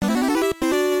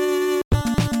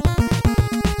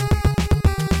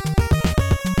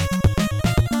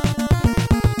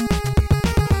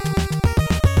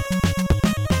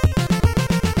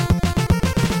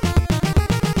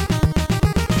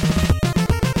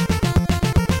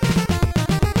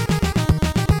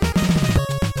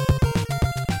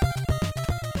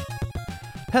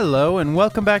Hello, and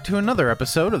welcome back to another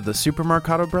episode of the Super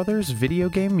Marcato Brothers Video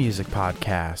Game Music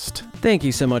Podcast. Thank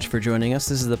you so much for joining us.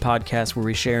 This is the podcast where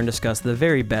we share and discuss the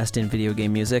very best in video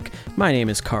game music. My name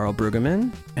is Carl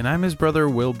Brueggemann. And I'm his brother,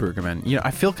 Will Brueggemann. You know,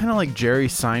 I feel kind of like Jerry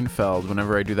Seinfeld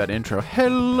whenever I do that intro.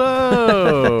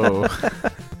 Hello!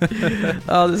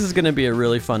 Oh, this is going to be a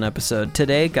really fun episode.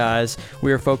 Today, guys,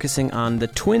 we are focusing on the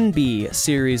TwinBee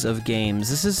series of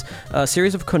games. This is a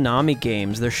series of Konami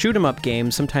games. They're shoot-'em-up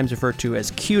games, sometimes referred to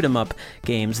as cute-em-up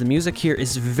games. The music here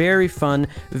is very fun,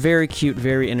 very cute,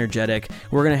 very energetic.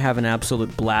 We're going to have an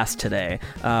absolute blast today.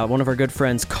 One of our good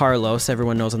friends, Carlos,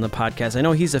 everyone knows on the podcast, I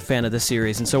know he's a fan of the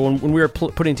series, and so when we were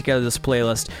putting together this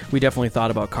playlist, we definitely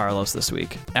thought about Carlos this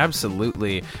week.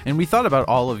 Absolutely. And we thought about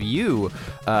all of you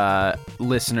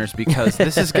listeners, because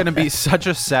this is going to be such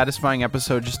a satisfying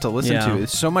episode just to listen to.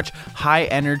 It's so much high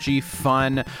energy,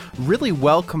 fun, really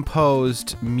well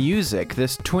composed music.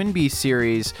 This TwinBee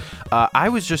series, I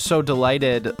was just so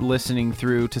delighted listening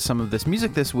through to some of this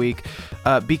music this week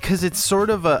because it's sort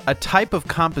of a type of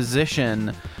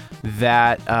composition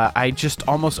that I just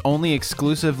almost only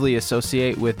exclusively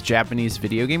associate with Japanese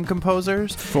video game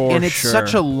composers. And it's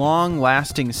such a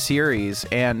long-lasting series,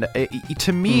 and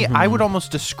to me, I would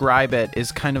almost describe it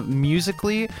as kind of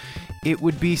musically, it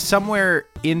would be somewhere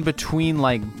in between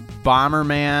like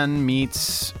Bomberman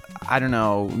meets, I don't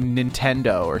know,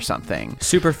 Nintendo or something.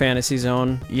 Super Fantasy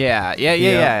Zone. Yeah.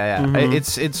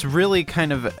 It's really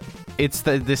kind of... It's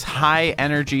this high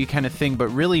energy kind of thing, but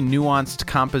really nuanced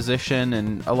composition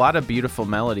and a lot of beautiful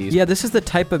melodies. Yeah, this is the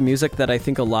type of music that I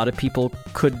think a lot of people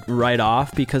could write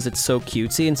off because it's so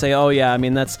cutesy and say, oh yeah, I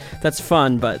mean, that's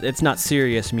fun, but it's not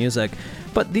serious music.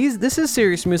 But this is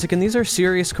serious music, and these are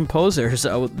serious composers.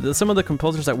 Some of the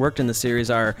composers that worked in the series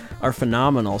are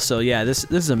phenomenal. So yeah, this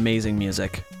is amazing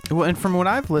music. Well, and from what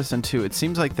I've listened to, it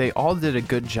seems like they all did a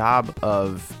good job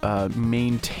of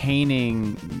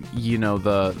maintaining, you know,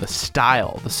 the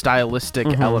stylistic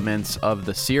elements of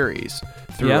the series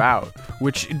throughout,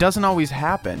 which doesn't always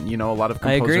happen. You know, a lot of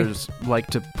composers like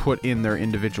to put in their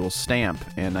individual stamp,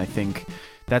 and I think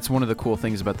that's one of the cool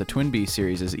things about the TwinBee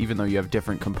series is even though you have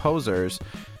different composers,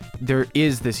 there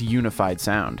is this unified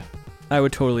sound. I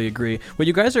would totally agree. What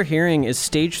you guys are hearing is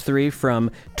Stage 3 from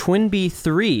TwinBee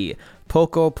 3,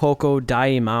 Poco Poco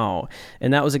Daimao,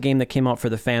 and that was a game that came out for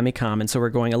the Famicom, and so we're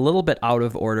going a little bit out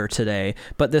of order today,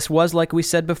 but this was, like we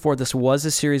said before, this was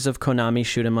a series of Konami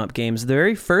shoot-'em-up games. The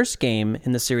very first game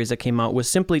in the series that came out was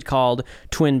simply called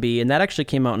TwinBee, and that actually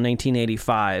came out in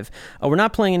 1985. We're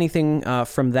not playing anything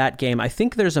from that game. I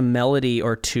think there's a melody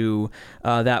or two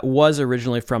that was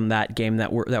originally from that game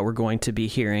that we're going to be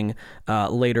hearing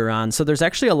later on. So there's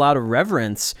actually a lot of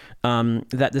reverence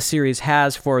that the series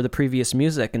has for the previous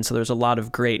music, and so there's a lot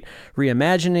of great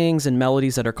reimaginings and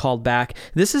melodies that are called back.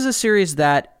 This is a series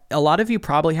that a lot of you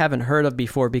probably haven't heard of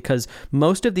before because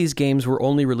most of these games were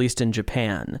only released in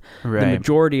Japan. Right. The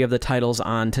majority of the titles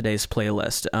on today's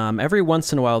playlist. Every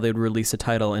once in a while, they'd release a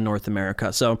title in North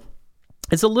America. So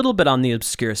it's a little bit on the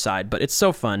obscure side, but it's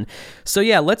so fun. So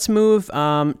yeah, let's move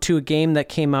to a game that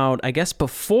came out, I guess,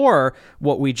 before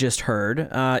what we just heard.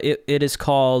 It is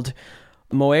called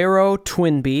Moero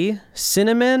TwinBee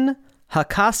Cinnamon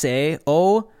Hakase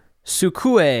o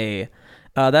Sukue.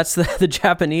 That's the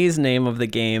Japanese name of the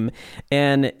game,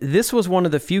 and this was one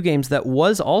of the few games that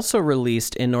was also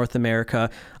released in North America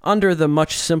under the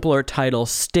much simpler title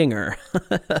Stinger.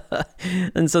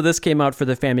 And so this came out for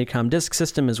the Famicom Disk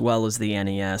System as well as the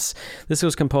NES. This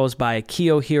was composed by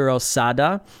Kiyohiro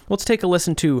Sada. Let's take a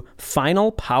listen to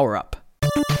Final Power-Up.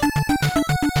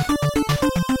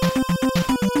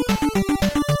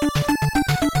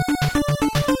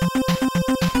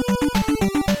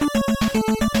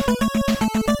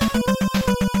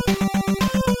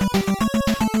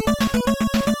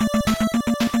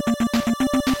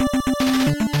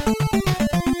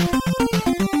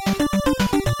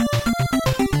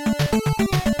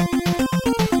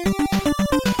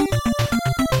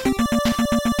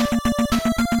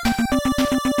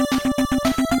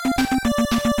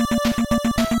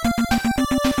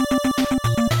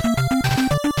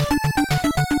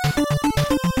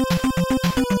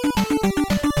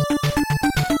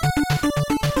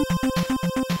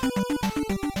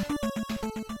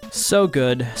 So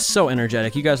good, so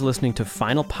energetic. You guys are listening to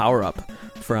Final Power-Up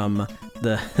from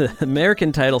the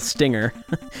American title Stinger.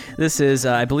 This is,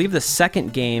 I believe, the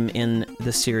second game in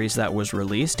the series that was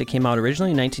released. It came out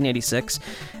originally in 1986,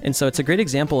 and so it's a great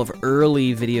example of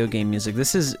early video game music.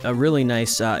 This is a really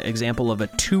nice example of a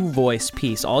two-voice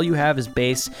piece. All you have is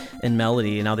bass and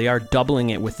melody. Now, they are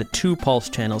doubling it with the two pulse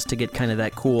channels to get kind of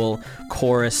that cool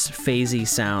chorus, phasey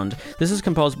sound. This is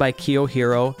composed by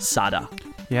Kiyohiro Sada.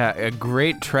 Yeah, a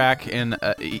great track, and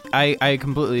I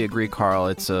completely agree, Carl.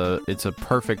 It's a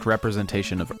perfect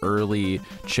representation of early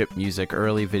chip music,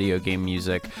 early video game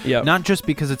music. Yep. Not just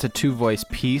because it's a 2-voice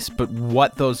piece, but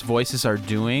what those voices are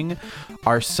doing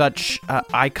are such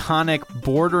iconic,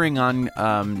 bordering on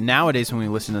nowadays when we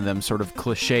listen to them, sort of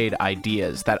cliched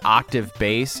ideas. That octave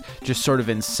bass just sort of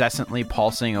incessantly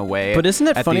pulsing away. But isn't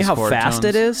it at funny these how chord fast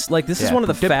tones. it is? Like, this is one of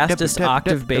the fastest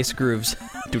octave bass grooves.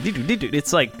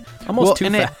 It's like almost too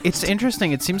fast. It's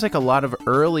interesting. It seems like a lot of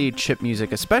early chip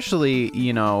music, especially,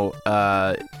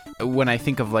 when I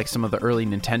think of like some of the early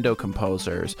Nintendo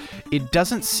composers, it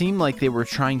doesn't seem like they were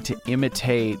trying to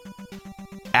imitate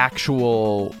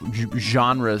actual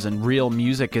genres and real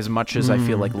music as much as I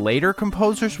feel like later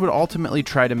composers would ultimately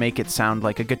try to make it sound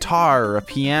like a guitar or a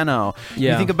piano.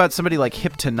 Yeah. You think about somebody like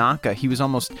Hip Tanaka, he was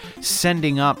almost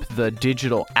sending up the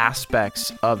digital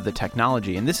aspects of the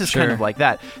technology, and this is kind of like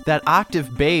that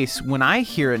octave bass. When I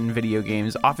hear it in video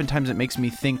games, oftentimes it makes me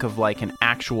think of like an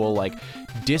actual like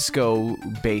disco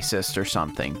bassist or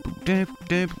something.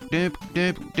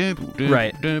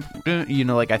 Right.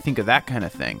 Like I think of that kind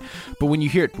of thing. But when you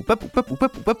hear it,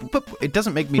 it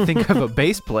doesn't make me think of a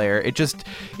bass player.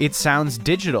 It sounds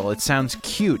digital. It sounds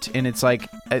cute, and it's like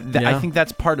I think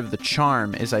that's part of the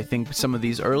charm. Is I think some of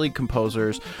these early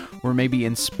composers were maybe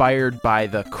inspired by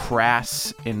the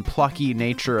crass and plucky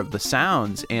nature of the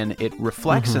sounds, and it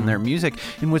reflects in their music.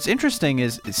 And what's interesting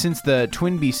is, since the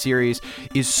Twinbee series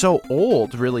is so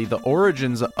old, really the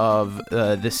origins of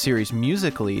this series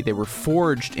musically, they were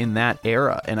forged in that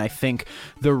era, and I think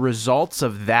the results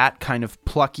of that kind of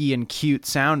plucky and cute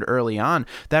sound early on,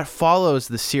 that follows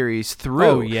the series through.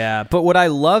 Oh yeah, but what I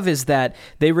love is that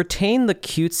they retain the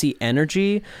cutesy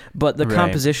energy, but the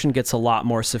composition gets a lot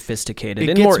more sophisticated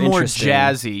and more interesting.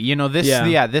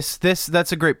 Jazzy.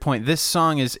 That's a great point. This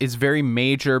song is very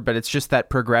major, but it's just that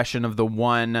progression of the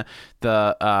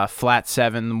flat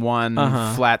 7,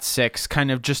 flat 6,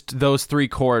 kind of just those 3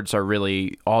 chords are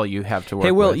really all you have to work with.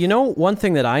 Hey, Will, one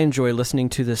thing that I enjoy listening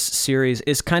to this series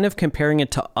is kind of comparing it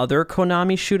to other Konami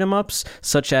shoot-'em-ups,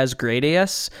 such as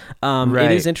Gradius.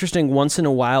 It is interesting. Once in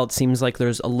a while, it seems like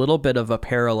there's a little bit of a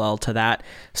parallel to that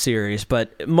series,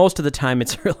 but most of the time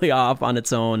it's really off on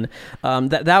its own.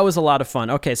 That was a lot of fun.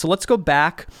 Okay, so let's go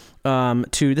back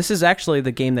to, this is actually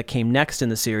the game that came next in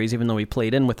the series, even though we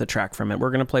played in with the track from it. We're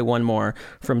going to play one more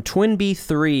from Twinbee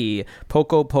 3,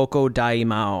 Poco Poco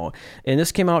Daimao. And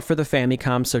this came out for the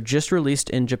Famicom, so just released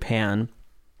in Japan.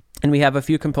 And we have a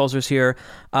few composers here: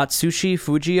 Atsushi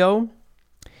Fujio,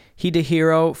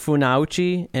 Hidehiro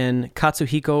Funauchi, and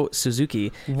Katsuhiko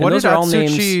Suzuki. What did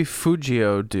Atsushi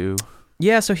Fujio do?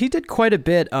 Yeah, so he did quite a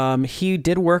bit. He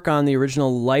did work on the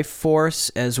original Life Force,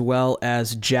 as well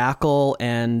as Jackal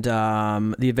and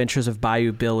The Adventures of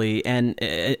Bayou Billy, and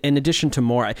in addition to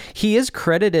more. He is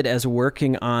credited as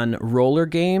working on roller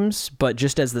games, but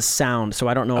just as the sound, so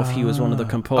I don't know if he was one of the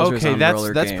composers on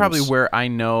roller games. That's probably where I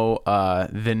know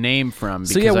the name from.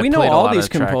 So yeah, we know all these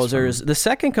composers. The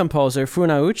second composer,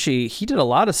 Funauchi, he did a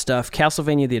lot of stuff: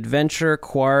 Castlevania The Adventure,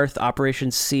 Quarth,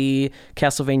 Operation C,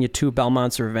 Castlevania 2,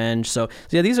 Belmont's Revenge. So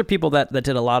yeah, these are people that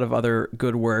did a lot of other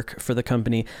good work for the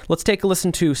company. Let's take a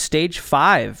listen to Stage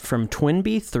 5 from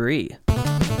Twinbee 3.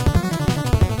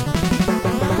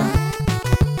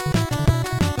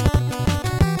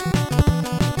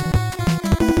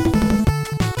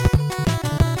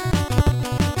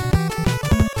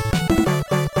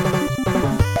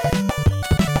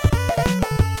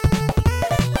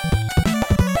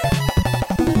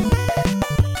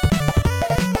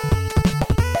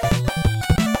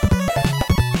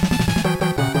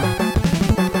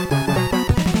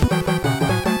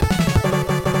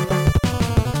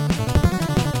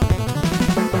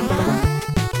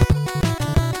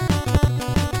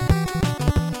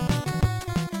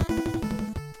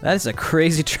 That is a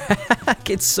crazy track.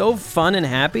 It's so fun and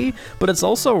happy, but it's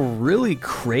also really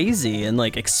crazy and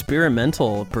like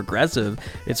experimental, progressive.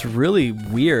 It's really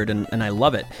weird, and I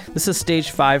love it. This is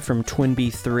Stage 5 from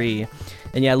Twinbee 3.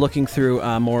 And yeah, looking through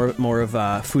more of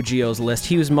Fujio's list,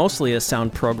 he was mostly a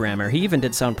sound programmer. He even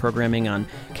did sound programming on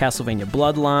Castlevania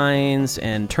Bloodlines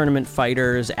and Tournament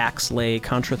Fighters, Axlay,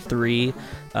 Contra 3.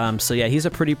 So yeah, he's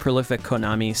a pretty prolific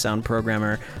Konami sound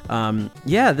programmer.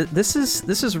 This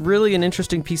is really an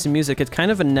interesting piece of music. It's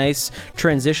kind of a nice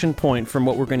transition point from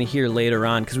what we're going to hear later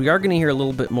on, because we are going to hear a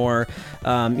little bit more,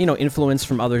 influence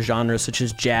from other genres such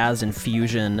as jazz and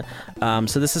fusion.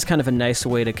 So this is kind of a nice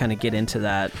way to kind of get into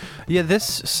that. Yeah, this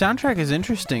this soundtrack is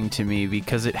interesting to me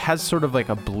because it has sort of like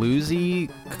a bluesy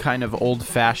kind of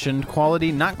old-fashioned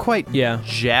quality, not quite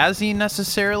jazzy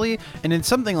necessarily. And in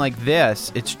something like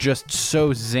this, it's just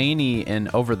so zany and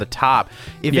over the top.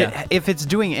 If it's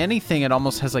doing anything, it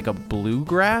almost has like a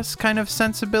bluegrass kind of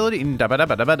sensibility.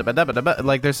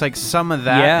 Like there's like some of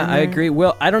that. Yeah, I agree.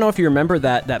 Well, I don't know if you remember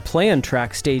that play-in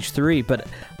track, Stage 3, but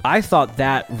I thought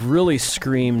that really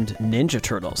screamed Ninja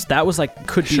Turtles. That was like,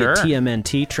 could be a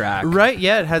TMNT track. Right,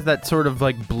 yeah, it has that sort of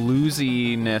like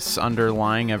bluesiness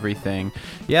underlying everything.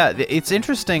 Yeah, it's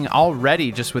interesting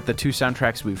already just with the two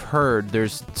soundtracks we've heard.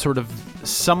 There's sort of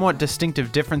somewhat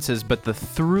distinctive differences, but the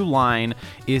through line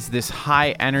is this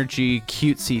high energy,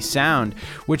 cutesy sound,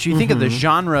 which you think of the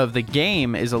genre of the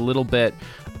game is a little bit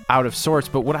out of sorts.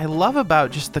 But what I love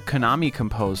about just the Konami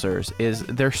composers is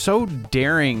they're so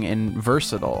daring and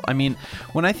versatile. I mean,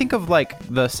 when I think of like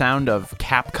the sound of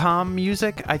Capcom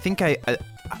music, I think I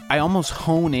almost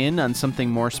hone in on something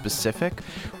more specific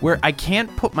where I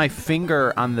can't put my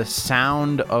finger on the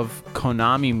sound of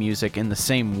Konami music in the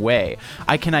same way.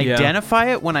 I can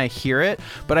identify it when I hear it,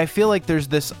 but I feel like there's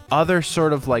this other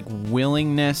sort of like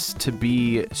willingness to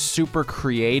be super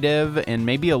creative and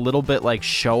maybe a little bit like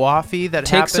show-offy that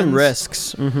happens. Take some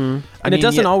risks. And it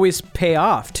doesn't always pay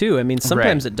off too. I mean,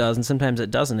 sometimes it does and sometimes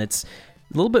it doesn't. It's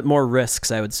a little bit more risks,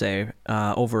 I would say,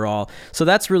 overall. So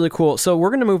that's really cool. So we're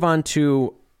going to move on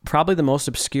to probably the most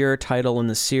obscure title in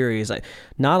the series.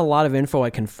 Not a lot of info I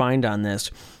can find on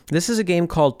this. This is a game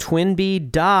called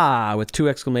Twinbee Da with 2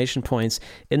 exclamation points,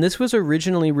 and this was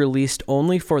originally released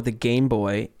only for the Game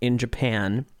Boy in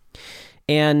Japan.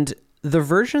 And the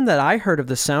version that I heard of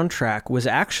the soundtrack was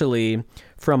actually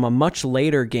from a much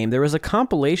later game. There was a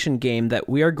compilation game that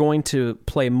we are going to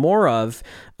play more of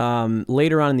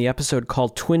later on in the episode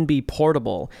called Twinbee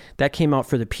Portable. That came out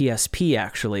for the PSP,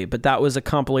 actually, but that was a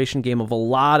compilation game of a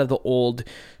lot of the old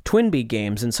Twinbee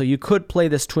games, and so you could play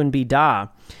this Twinbee Da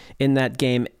in that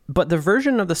game. But the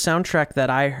version of the soundtrack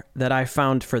that I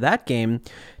found for that game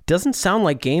doesn't sound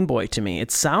like Game Boy to me. It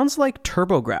sounds like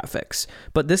TurboGrafx,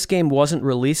 but this game wasn't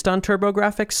released on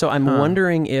TurboGrafx, so I'm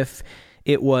wondering if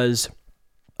it was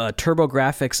a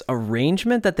TurboGrafx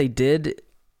arrangement that they did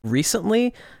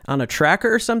recently on a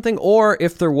tracker or something, or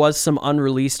if there was some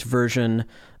unreleased version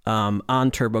on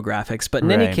TurboGrafx. But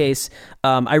in any case,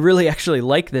 I really actually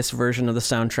like this version of the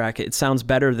soundtrack. It sounds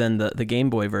better than the Game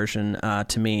Boy version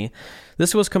to me.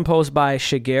 This was composed by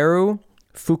Shigeru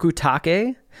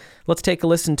Fukutake. Let's take a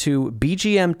listen to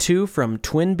BGM 2 from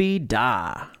Twinbee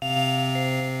Da.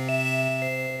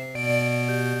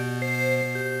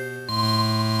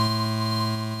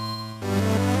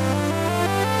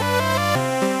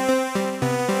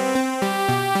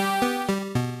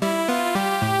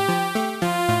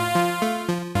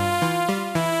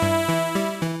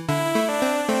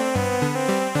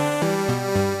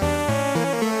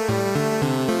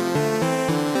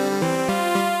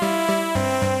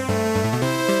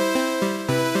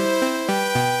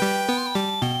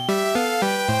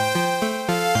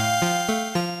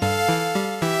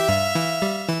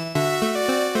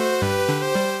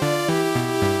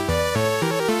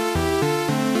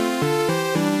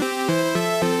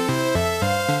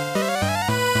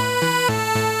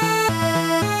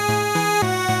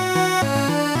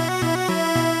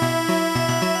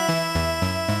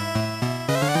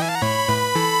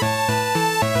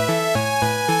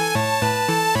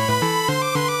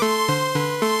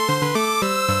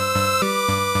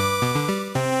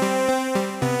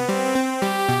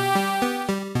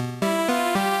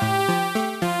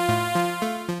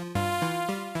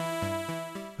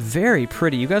 Very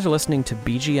pretty. You guys are listening to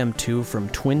BGM 2 from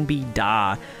Twinbee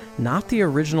Da, not the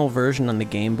original version on the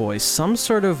Game Boy. Some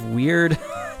sort of weird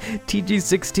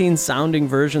TG16 sounding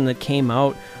version that came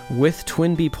out with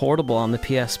Twinbee Portable on the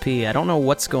PSP. I don't know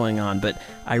what's going on, but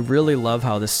I really love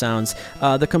how this sounds.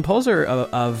 The composer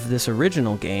of this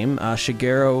original game,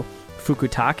 Shigeru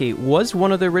Fukutake, was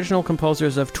one of the original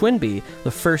composers of Twinbee,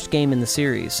 the first game in the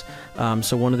series.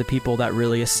 So one of the people that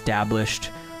really established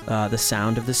the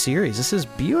sound of the series. This is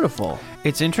beautiful.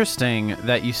 It's interesting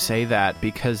that you say that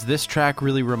because this track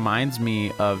really reminds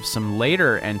me of some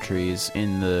later entries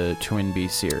in the Twinbee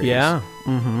series. Yeah.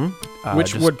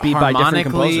 Which would be by different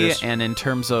composers. And in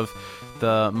terms of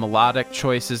the melodic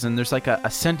choices, and there's like a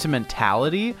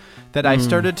sentimentality that I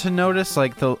started to notice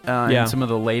like in some of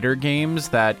the later games,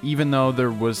 that even though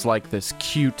there was like this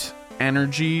cute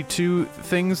energy to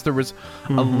things, there was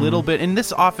a little bit, and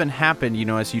this often happened, you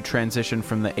know, as you transition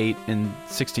from the 8 and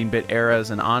 16-bit eras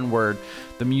and onward,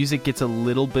 the music gets a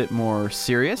little bit more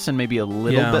serious and maybe a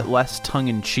little bit less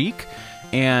tongue-in-cheek.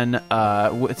 And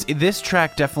this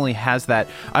track definitely has that.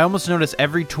 I almost notice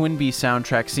every Twinbee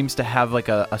soundtrack seems to have like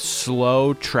a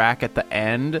slow track at the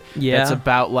end. Yeah. That's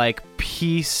about like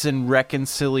peace and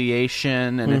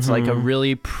reconciliation, and it's like a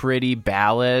really pretty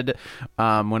ballad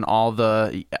when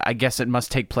I guess it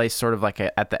must take place sort of like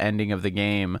at the ending of the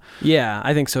game. Yeah,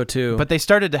 I think so too. But they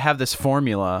started to have this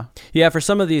formula. Yeah, for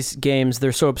some of these games,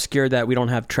 they're so obscure that we don't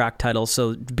have track titles,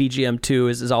 so BGM2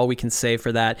 is all we can say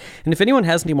for that. And if anyone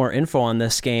has any more info on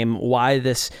this game, why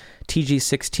this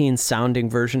TG16 sounding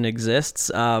version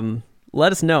exists,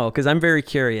 let us know, because I'm very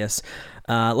curious.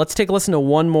 Let's take a listen to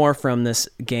one more from this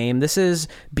game. This is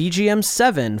BGM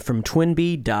 7 from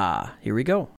Twinbee Da. Here we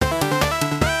go.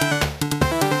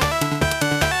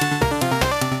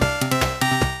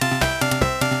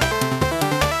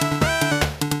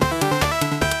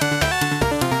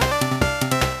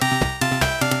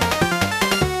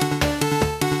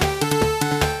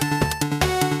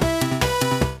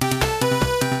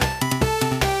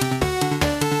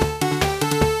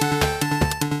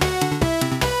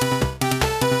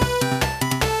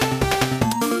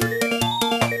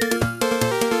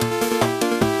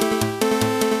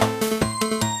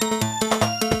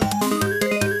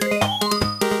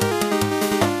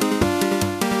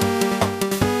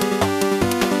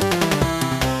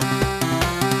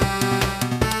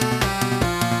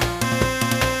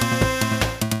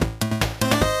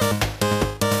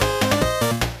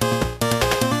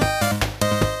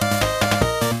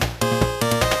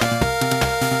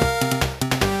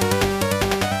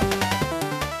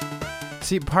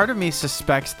 See, part of me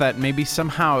suspects that maybe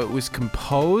somehow it was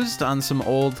composed on some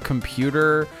old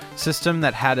computer system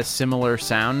that had a similar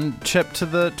sound chip to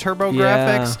the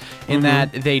TurboGrafx, in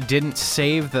that they didn't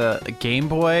save the Game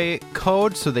Boy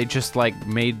code, so they just like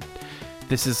made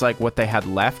this is like what they had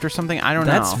left or something. I don't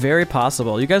know. That's very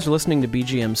possible. You guys are listening to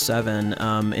BGM 7,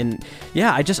 and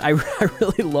yeah, I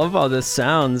really love how this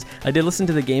sounds. I did listen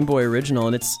to the Game Boy original,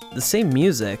 and it's the same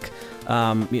music,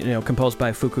 composed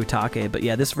by Fukutake. But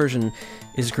yeah, this version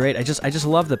is great. I just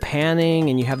love the panning,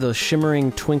 and you have those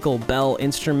shimmering twinkle bell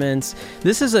instruments.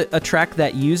 This is a track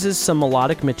that uses some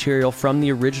melodic material from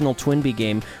the original Twinbee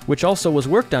game, which also was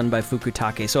worked on by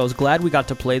Fukutake. So I was glad we got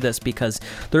to play this because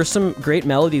there's some great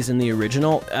melodies in the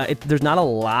original. There's not a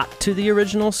lot to the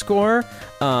original score,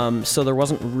 so there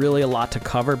wasn't really a lot to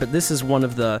cover, but this is one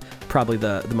of probably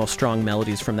the most strong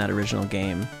melodies from that original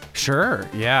game. Sure,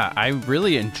 yeah. I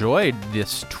really enjoyed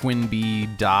this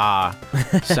Twinbee Da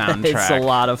soundtrack. It's a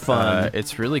lot of fun.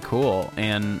 It's really cool.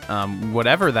 And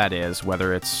whatever that is,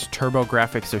 whether it's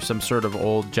TurboGrafx or some sort of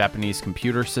old Japanese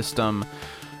computer system,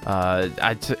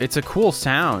 it's a cool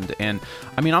sound. And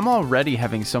I mean, I'm already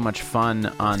having so much fun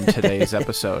on today's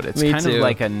episode. It's kind of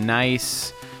like a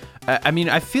nice... I mean,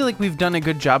 I feel like we've done a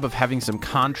good job of having some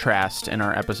contrast in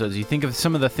our episodes. You think of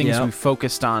some of the things we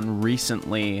focused on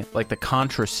recently, like the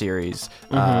Contra series.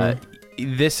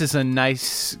 This is a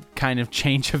nice kind of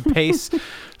change of pace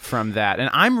from that. And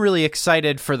I'm really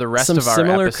excited for the rest of our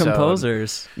similar episode.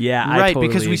 Composers. Yeah, right, I totally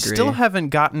because we agree. still haven't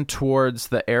gotten towards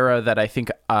the era that I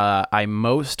think I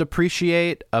most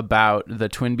appreciate about the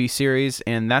Twinbee series,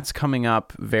 and that's coming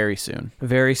up very soon.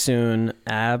 Very soon,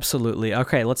 absolutely.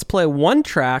 Okay, let's play one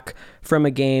track from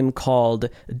a game called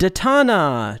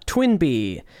Datana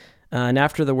Twinbee. And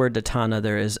after the word Datana,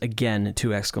 there is, again,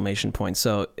 2 exclamation points.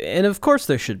 So, and of course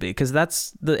there should be, because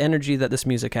that's the energy that this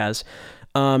music has.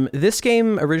 This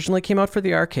game originally came out for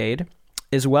the arcade,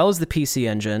 as well as the PC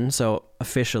Engine, so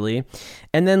officially.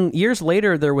 And then years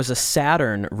later, there was a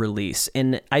Saturn release.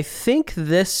 And I think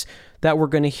this that we're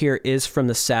going to hear is from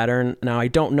the Saturn. Now, I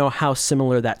don't know how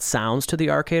similar that sounds to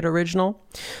the arcade original.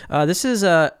 This is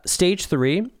Stage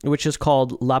 3, which is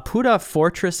called Laputa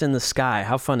Fortress in the Sky.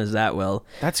 How fun is that, Will?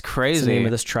 That's crazy. That's the name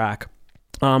of this track.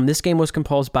 This game was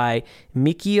composed by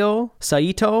Mikio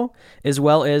Saito, as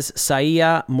well as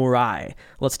Saiya Murai.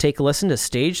 Let's take a listen to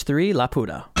Stage 3,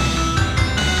 Laputa.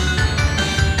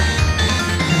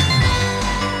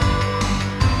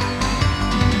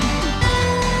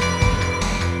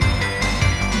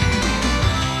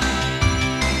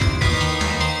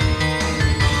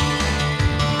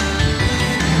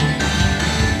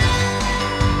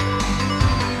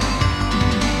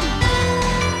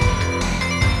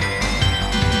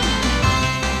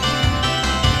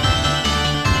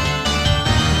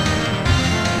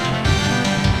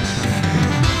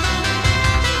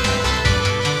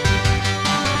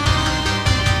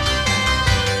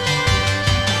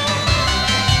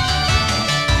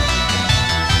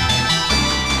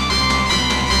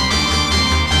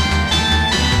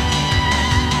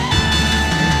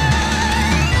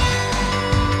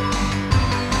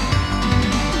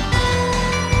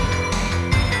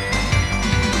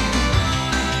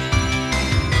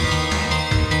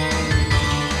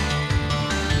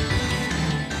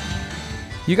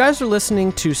 You guys are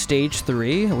listening to Stage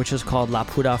 3, which is called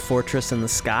Laputa Fortress in the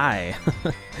Sky,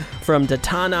 from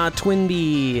Datana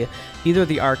Twinbee, either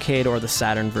the arcade or the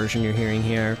Saturn version you're hearing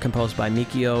here, composed by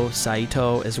Mikio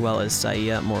Saito as well as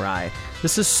Saiya Morai.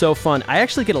 This is so fun. I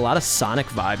actually get a lot of Sonic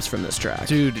vibes from this track.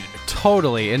 Dude,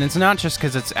 totally. And it's not just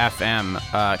because it's FM,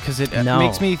 because it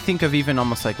makes me think of even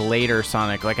almost like later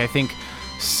Sonic. Like I think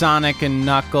Sonic and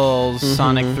Knuckles,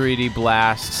 Sonic 3D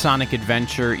Blast, Sonic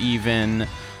Adventure even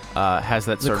has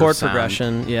that sort of sound. The chord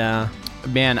progression, yeah.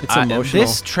 Man, it's emotional.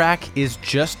 This track is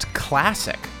just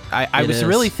classic. I was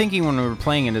really thinking when we were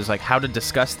playing it is like how to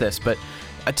discuss this, but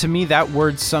to me that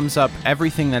word sums up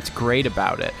everything that's great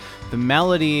about it. The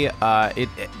melody,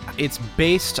 it's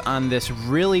based on this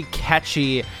really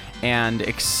catchy and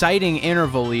exciting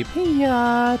interval leap.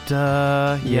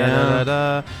 I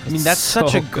mean, that's so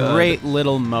such a great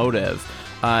little motive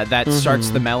that starts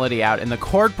the melody out. And the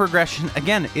chord progression,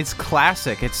 again, it's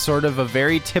classic. It's sort of a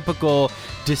very typical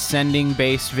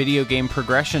descending-based video game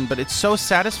progression, but it's so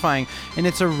satisfying, and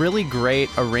it's a really great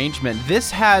arrangement.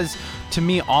 This has, to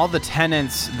me, all the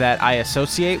tenets that I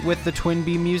associate with the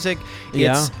Twinbee music.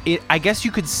 I guess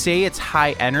you could say it's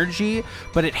high energy,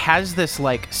 but it has this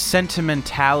like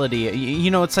sentimentality. You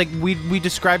know, it's like we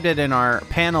described it in our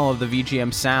panel of the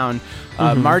VGM sound.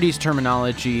 Marty's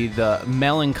terminology, the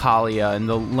melancholia and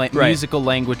the musical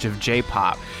language of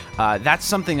J-pop. That's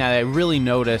something that I really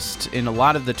noticed in a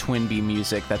lot of the Twinbee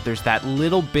music, that there's that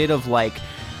little bit of like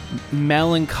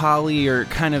melancholy or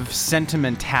kind of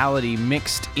sentimentality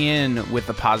mixed in with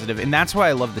the positive, and that's why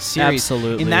I love the series.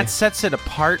 Absolutely. And that sets it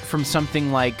apart from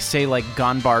something like, say, like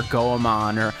Ganbar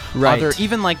Goemon or other,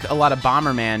 even like a lot of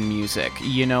Bomberman music,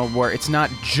 you know, where it's not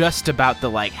just about the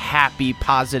like happy,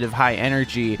 positive, high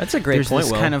energy. That's a great point, There's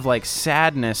this Will. kind of like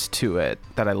sadness to it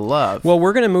that I love. Well,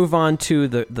 we're going to move on to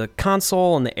the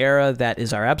console and the era that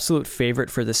is our absolute favorite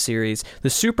for the series. The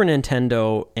Super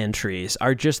Nintendo entries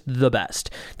are just the best.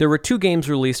 There were 2 games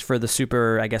released for the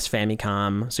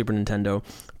Famicom, Super Nintendo,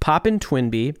 Poppin'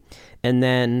 Twinbee, and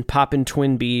then Poppin'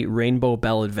 Twinbee Rainbow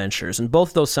Bell Adventures. And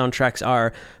both those soundtracks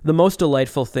are the most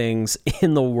delightful things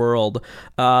in the world.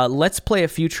 Let's play a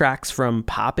few tracks from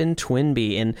Poppin'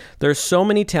 Twinbee. And there's so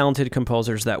many talented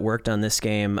composers that worked on this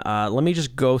game. Let me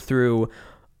just go through,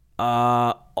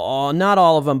 not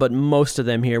all of them, but most of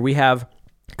them here. We have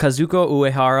Kazuko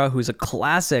Uehara, who's a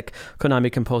classic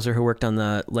Konami composer who worked on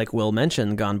the, like Will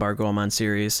mentioned, Ganbar Goemon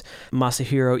series.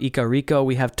 Masahiro Ikariko.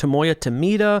 We have Tomoya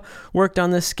Tomita worked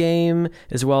on this game,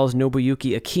 as well as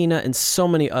Nobuyuki Akina, and so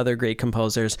many other great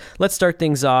composers. Let's start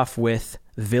things off with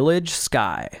Village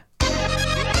Sky.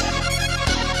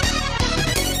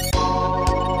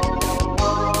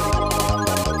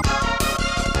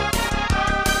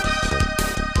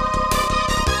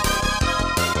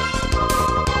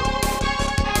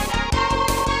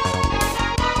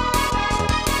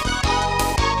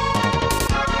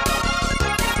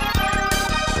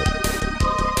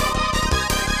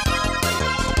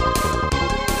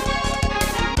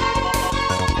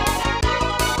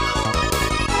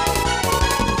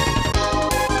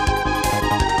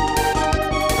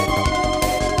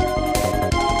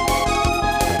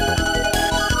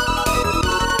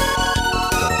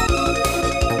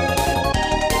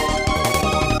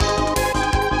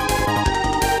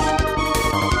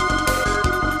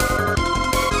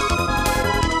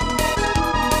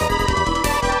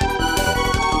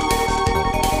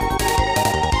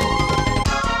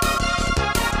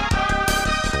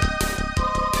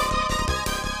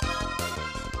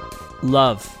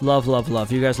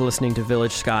 Love. You guys are listening to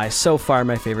Village Sky. So far,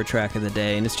 my favorite track of the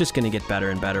day, and it's just going to get better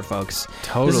and better, folks.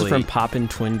 Totally. This is from Poppin'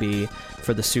 Twinbee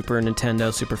for the Super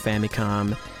Nintendo, Super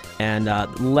Famicom, and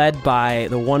led by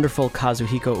the wonderful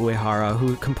Kazuhiko Uehara,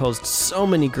 who composed so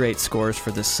many great scores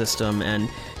for this system. And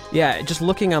yeah, just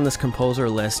looking on this composer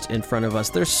list in front of us,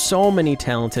 there's so many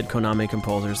talented Konami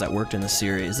composers that worked in the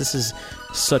series. This is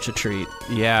such a treat.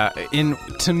 Yeah,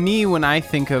 to me, when I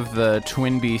think of the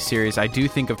Twinbee series, I do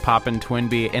think of Poppin'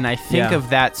 Twinbee, and I think of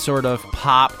that sort of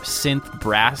pop synth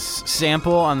brass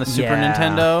sample on the Super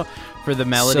Nintendo for the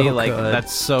melody. So like good.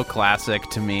 That's so classic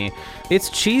to me. It's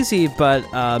cheesy, but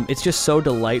it's just so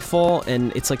delightful,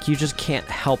 and it's like you just can't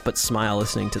help but smile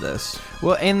listening to this.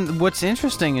 Well, and what's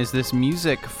interesting is this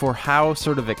music, for how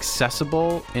sort of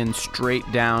accessible and straight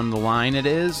down the line it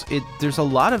is, there's a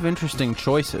lot of interesting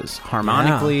choices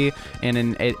harmonically, and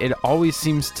it always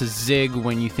seems to zig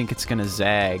when you think it's going to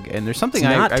zag. And there's something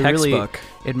I really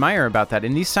admire about that.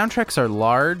 And these soundtracks are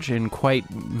large and quite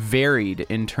varied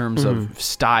in terms of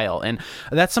style.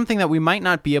 And that's something that we might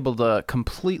not be able to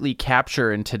completely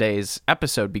capture in today's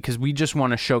episode because we just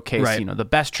want to showcase, the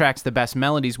best tracks, the best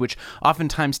melodies, which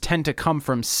oftentimes tend to come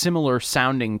from similar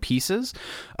sounding pieces.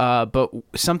 But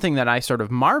something that I sort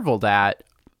of marveled at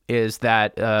is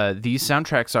that these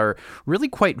soundtracks are really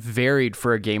quite varied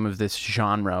for a game of this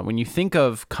genre. When you think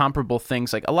of comparable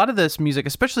things, like a lot of this music,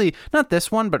 especially not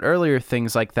this one, but earlier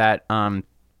things like that,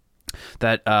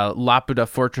 Laputa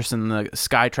Fortress in the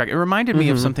Sky track, it reminded me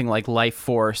of something like Life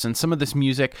Force, and some of this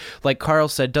music, like Carl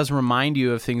said, does remind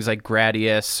you of things like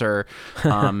Gradius, or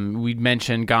we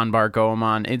mentioned Ganbar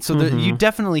Goemon, and so you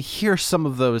definitely hear some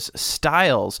of those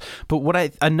styles.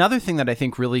 But another thing that I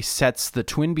think really sets the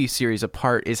Twinbee series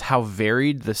apart is how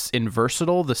varied and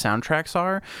versatile the soundtracks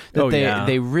are. That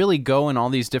they really go in all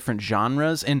these different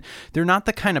genres, and they're not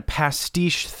the kind of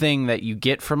pastiche thing that you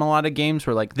get from a lot of games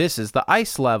where like this is the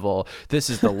ice level, this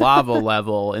is the lava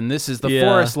level, and this is the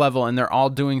forest level, and they're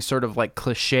all doing sort of like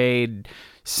cliched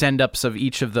send-ups of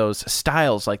each of those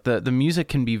styles. Like the music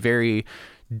can be very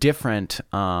different,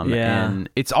 and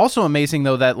it's also amazing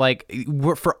though that like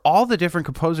for all the different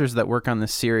composers that work on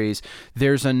this series,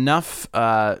 there's enough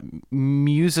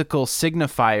musical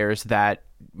signifiers that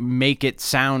make it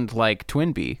sound like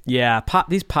Twinbee. Yeah,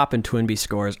 these Pop and Twinbee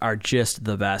scores are just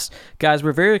the best. Guys,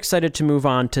 we're very excited to move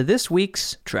on to this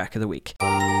week's Track of the Week.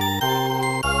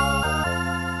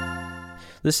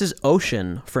 This is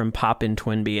Ocean from Pop and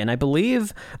Twinbee, and I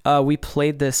believe we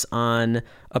played this on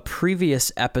a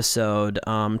previous episode.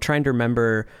 Trying to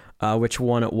remember which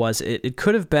one it was. It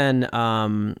could have been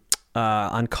on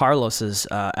Carlos's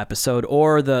episode,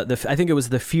 or I think it was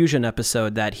the Fusion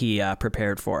episode that he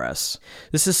prepared for us.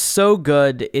 This is so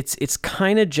good. It's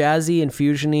kind of jazzy and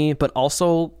fusiony, but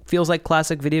also feels like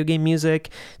classic video game music.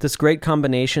 This great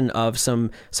combination of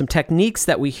some techniques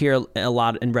that we hear a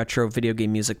lot in retro video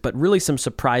game music, but really some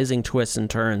surprising twists and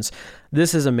turns.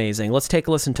 This is amazing. Let's take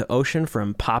a listen to Ocean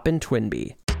from Pop and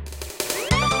Twinbee.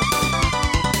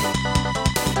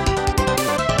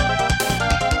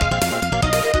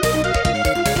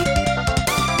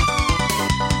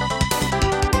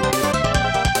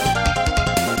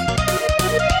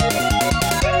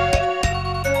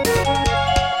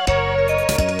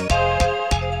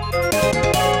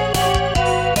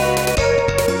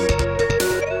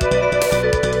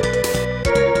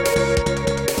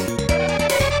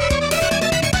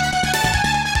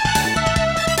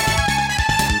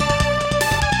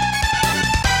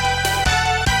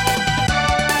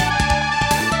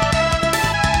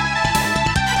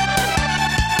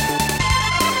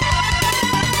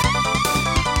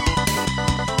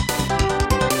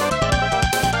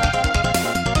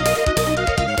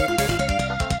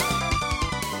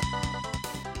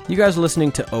 You guys are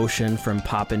listening to Ocean from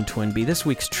Pop and Twinbee, this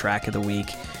week's Track of the Week.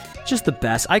 Just the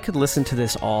best. I could listen to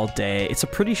this all day. It's a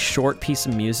pretty short piece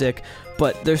of music,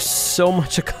 but there's so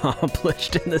much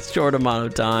accomplished in this short amount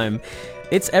of time.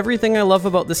 It's everything I love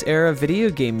about this era of video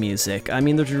game music. I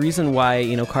mean, there's a reason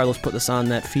why, Carlos put this on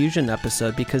that Fusion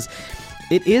episode, because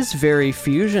it is very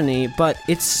fusion-y, but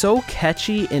it's so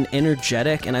catchy and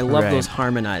energetic, and I love those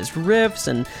harmonized riffs,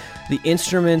 and the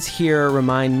instruments here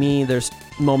remind me, there's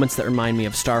moments that remind me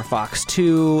of Star Fox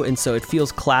 2, and so it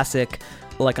feels classic,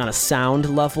 like on a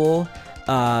sound level.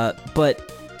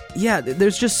 But yeah,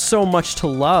 there's just so much to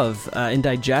love and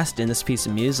digest in this piece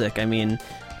of music. I mean,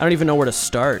 I don't even know where to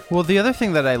start. Well, the other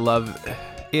thing that I love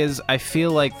is I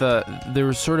feel like there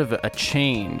was sort of a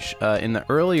change. In the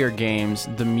earlier games,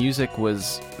 the music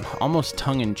was almost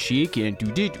tongue-in-cheek. It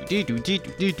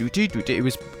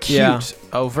was cute,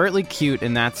 overtly cute,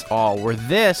 and that's all. Where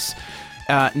this...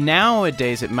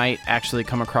 nowadays, it might actually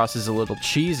come across as a little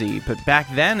cheesy, but back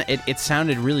then, it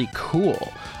sounded really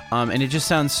cool. And it just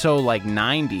sounds so like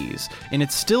 90s, and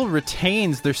it still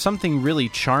retains, there's something really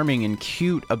charming and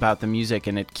cute about the music,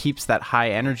 and it keeps that high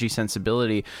energy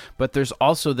sensibility, but there's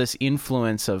also this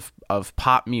influence of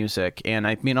pop music. And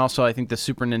I mean, also, I think the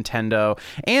Super Nintendo,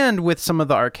 and with some of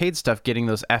the arcade stuff, getting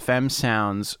those FM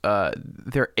sounds,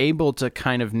 they're able to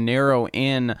kind of narrow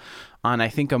in on, I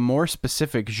think, a more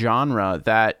specific genre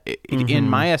that, in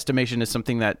my estimation, is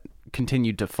something that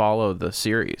continued to follow the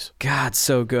series. God,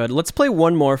 so good. Let's play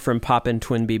one more from Pop and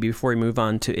Twinbee before we move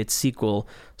on to its sequel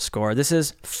score. This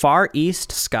is Far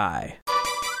East Sky.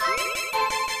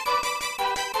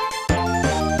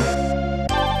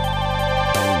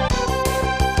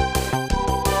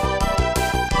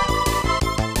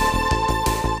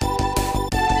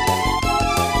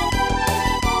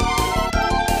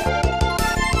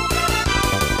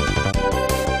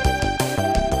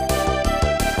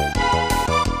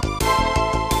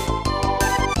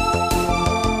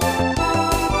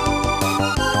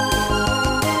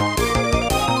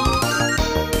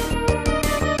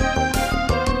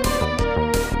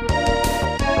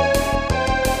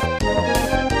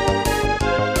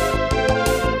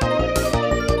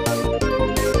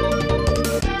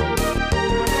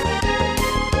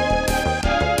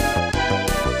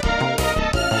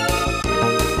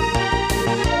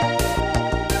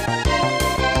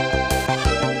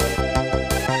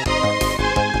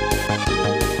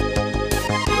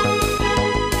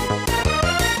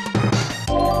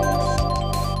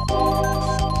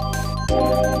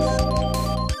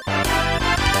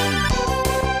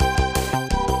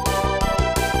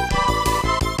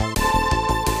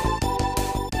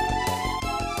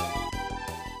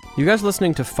 You guys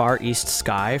listening to Far East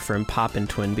Sky from Poppin'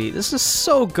 Twinbee? This is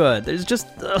so good. There's just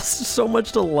so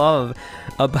much to love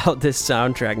about this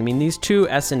soundtrack. I mean, these two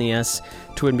SNES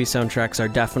Twinbee soundtracks are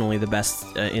definitely the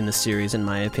best in the series, in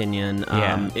my opinion.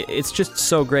 It's just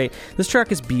so great. This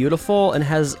track is beautiful and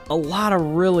has a lot of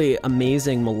really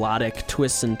amazing melodic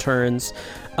twists and turns.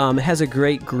 It has a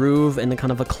great groove and kind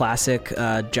of a classic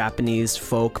Japanese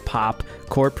folk pop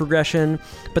chord progression,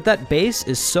 but that bass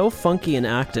is so funky and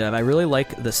active. I really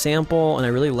like the sample, and I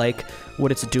really like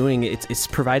what it's doing. It's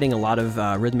providing a lot of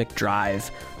rhythmic drive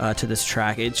to this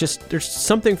track. It's just, there's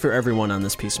something for everyone on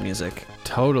this piece of music.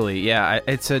 Totally, yeah.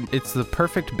 It's the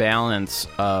perfect balance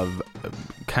of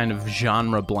kind of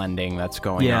genre blending that's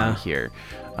going on here.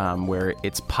 Where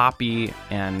it's poppy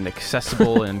and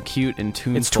accessible and cute and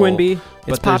tuneful. It's Twinbee.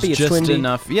 It's poppy. It's Twinbee.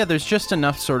 Enough. Yeah, there's just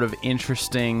enough sort of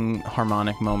interesting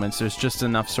harmonic moments. There's just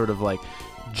enough sort of like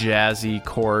jazzy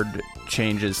chord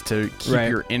changes to keep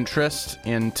your interest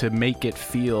and to make it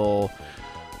feel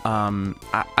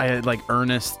I like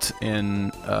earnest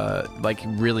and like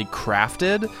really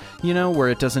crafted, you know, where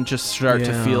it doesn't just start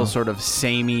to feel sort of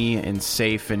samey and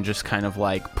safe and just kind of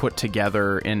like put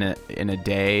together in a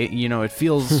day. You know, it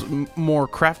feels more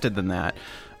crafted than that.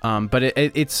 But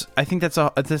it's I think that's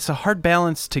a hard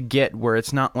balance to get, where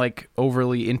it's not like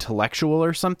overly intellectual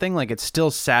or something. Like, it's still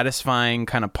satisfying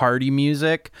kind of party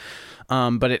music.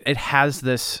 But it has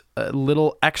this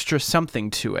little extra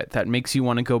something to it that makes you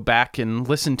want to go back and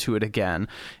listen to it again,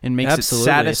 and makes it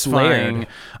satisfying.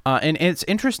 And it's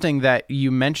interesting that you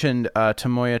mentioned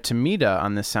Tomoya Tomita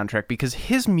on this soundtrack, because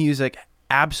his music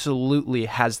absolutely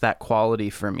has that quality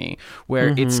for me,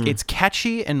 where it's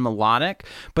catchy and melodic,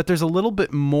 but there's a little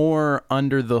bit more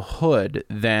under the hood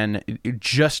than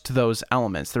just those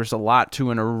elements. There's a lot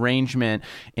to an arrangement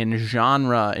and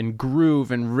genre and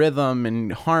groove and rhythm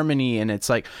and harmony, and it's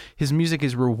like his music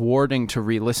is rewarding to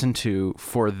re-listen to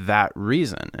for that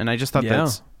reason. And I just thought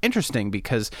that's interesting,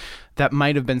 because that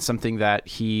might have been something that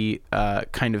he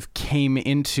kind of came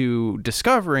into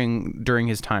discovering during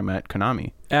his time at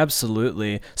Konami.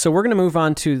 Absolutely. So we're going to move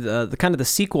on to the kind of the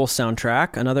sequel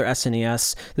soundtrack, another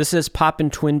SNES. This is Poppin'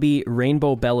 Twinbee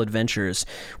Rainbow Bell Adventures,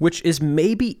 which is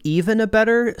maybe even a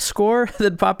better score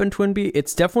than Poppin' Twinbee.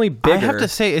 It's definitely bigger. I have to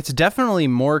say, it's definitely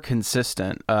more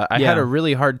consistent. I had a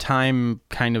really hard time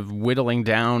kind of whittling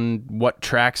down what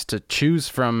tracks to choose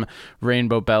from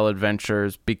Rainbow Bell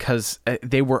Adventures, because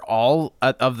they were all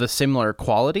of the similar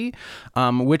quality,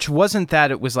 which wasn't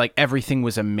that it was like everything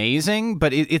was amazing,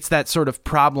 but it's that sort of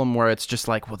problem where it's just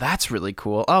like, well, that's really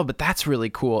cool. Oh, but that's really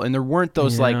cool. And there weren't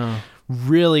those like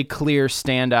really clear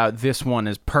standout, this one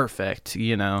is perfect,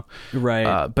 you know?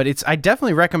 Right. But I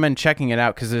definitely recommend checking it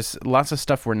out, because there's lots of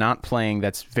stuff we're not playing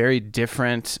that's very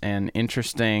different and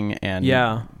interesting,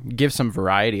 and give some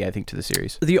variety, I think, to the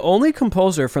series. The only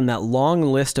composer from that long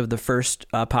list of the first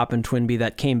Poppin' Twinbee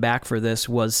that came back for this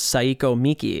was Saiko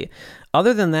Miki.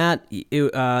 Other than that,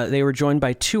 they were joined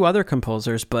by two other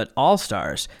composers, but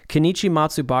all-stars, Kenichi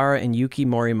Matsubara and Yuki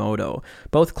Morimoto,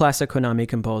 both classic Konami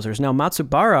composers. Now,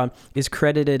 Matsubara is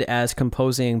credited as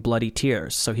composing Bloody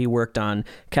Tears, so he worked on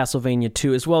Castlevania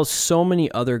 2, as well as so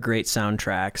many other great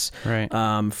soundtracks,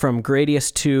 from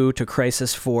Gradius 2 to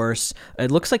Crisis Force. It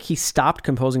looks like he stopped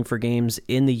composing for games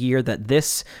in the year that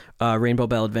this Rainbow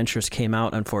Bell Adventures came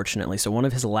out, unfortunately. So one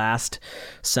of his last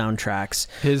soundtracks.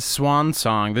 His swan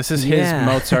song. This is his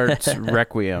Mozart's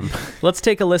Requiem. Let's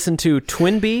take a listen to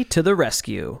Twinbee to the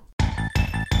Rescue.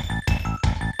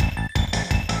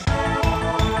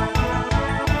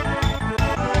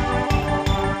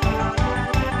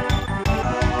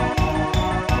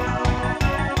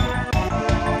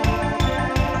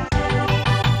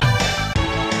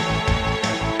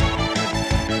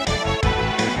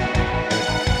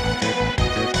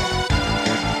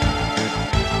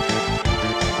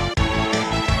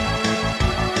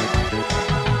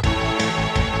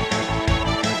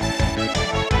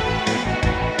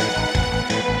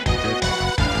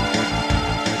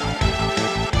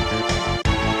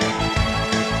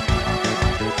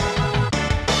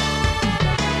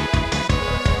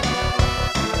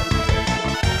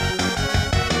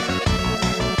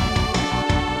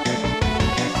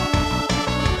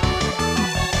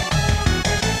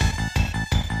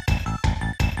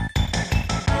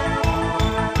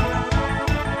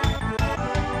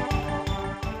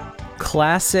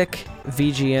 Classic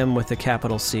VGM with a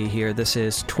capital C here. This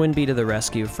is Twinbee to the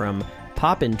Rescue from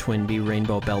Poppin' Twinbee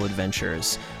Rainbow Bell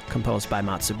Adventures, composed by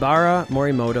Matsubara,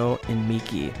 Morimoto, and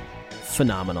Miki.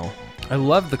 Phenomenal. I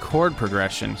love the chord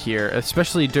progression here,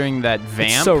 especially during that vamp.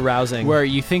 It's so rousing. Where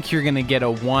you think you're going to get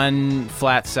a 1,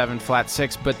 flat 7, flat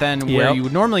 6, but then where you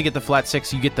would normally get the flat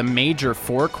 6, you get the major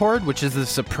 4 chord, which is the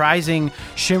surprising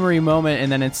shimmery moment,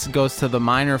 and then it goes to the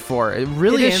minor 4.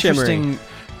 Really interesting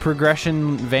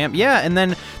progression vamp. Yeah, and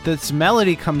then this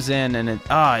melody comes in, and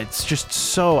it's just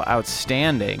so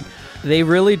outstanding. They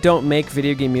really don't make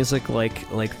video game music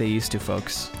like they used to,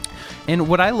 folks. And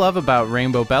what I love about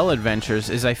Rainbow Bell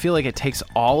Adventures is I feel like it takes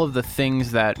all of the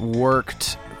things that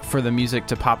worked for the music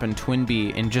to pop in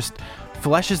Twinbee and just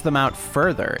fleshes them out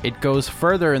further. It goes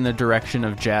further in the direction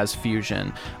of jazz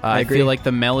fusion. I feel like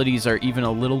the melodies are even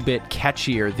a little bit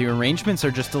catchier. The arrangements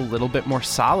are just a little bit more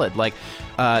solid. Like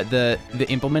the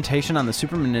implementation on the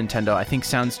Super Nintendo, I think,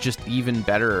 sounds just even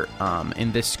better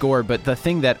in this score. But the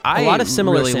thing that I a lot of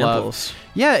similar really samples.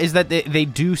 Is that they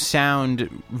do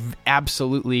sound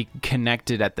absolutely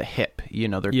connected at the hip. You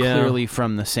know, they're clearly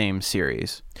from the same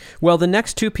series. Well, the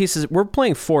next 2 pieces, we're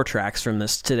playing 4 tracks from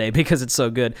this today because it's so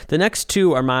good. The next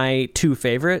 2 are my 2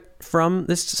 favorite from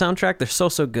this soundtrack. They're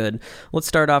so good. Let's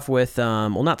start off with,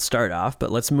 not start off,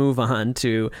 but let's move on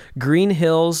to Green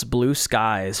Hills, Blue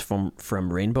Skies from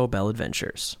Rainbow Bell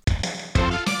Adventures.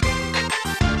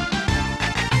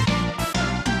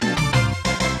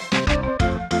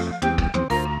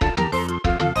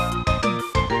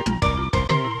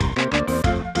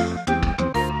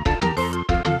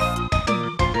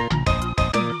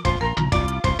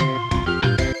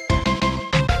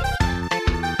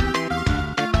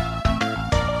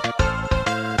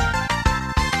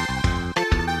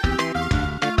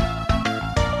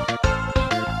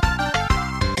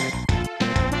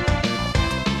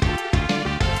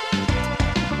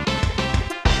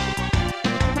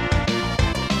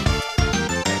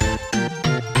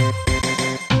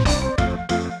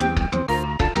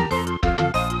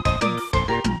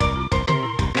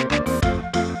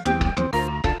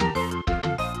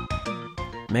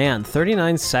 Man,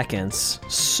 39 seconds.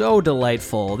 So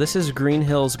delightful. This is Green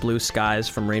Hills, Blue Skies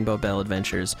from Rainbow Bell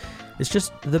Adventures. It's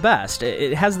just the best.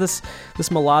 It has this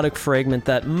melodic fragment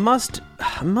that must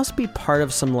be part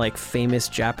of some like famous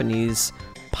Japanese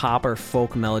pop or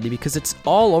folk melody because it's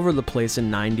all over the place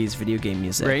in 90s video game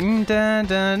music. I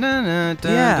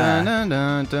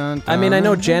mean, I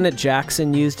know Janet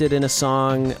Jackson used it in a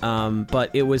song, but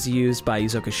it was used by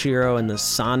Yuzo Koshiro in the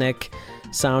Sonic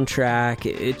soundtrack.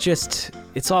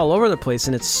 It's all over the place,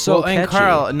 and it's so catchy. And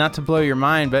Carl, not to blow your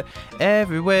mind, but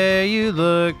everywhere you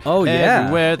look,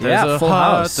 everywhere there's a Full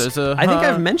heart, House. there's a I think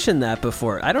heart. I've mentioned that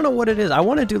before. I don't know what it is. I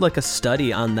want to do like a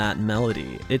study on that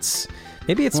melody.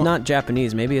 Maybe it's not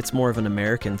Japanese. Maybe it's more of an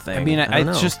American thing. I mean, I don't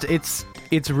know.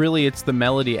 it's the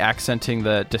melody accenting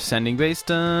the descending bass,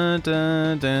 dun,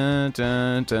 dun, dun,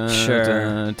 dun, dun, Sure.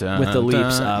 dun, dun, With the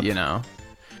leaps dun, up. you know.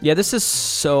 Yeah, this is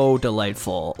so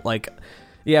delightful. Like,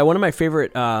 yeah, one of my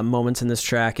favorite moments in this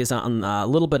track is on a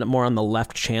little bit more on the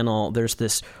left channel. There's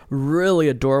this really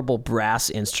adorable brass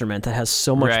instrument that has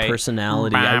so much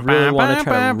personality. I really want to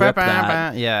try to rip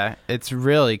that. Yeah, it's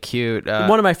really cute.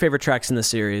 One of my favorite tracks in the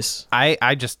series.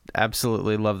 I just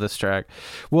absolutely love this track.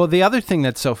 Well, the other thing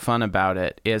that's so fun about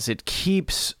it is it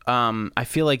keeps, I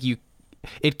feel like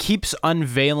it keeps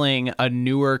unveiling a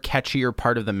newer, catchier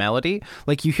part of the melody.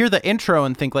 Like you hear the intro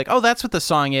and think like, oh, that's what the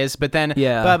song is. But then,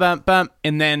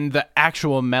 and then the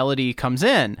actual melody comes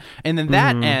in, and then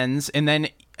that ends, and then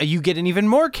you get an even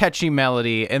more catchy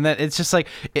melody. And that it's just like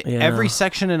every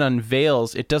section it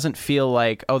unveils, it doesn't feel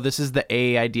like, oh, this is the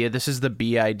A idea, this is the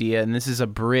B idea, and this is a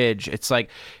bridge. It's like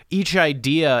each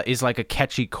idea is like a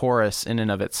catchy chorus in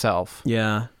and of itself.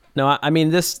 Yeah. No, I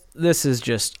mean, this is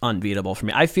just unbeatable for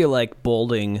me. I feel like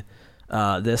bolding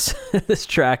this this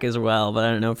track as well, but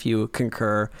I don't know if you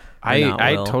concur.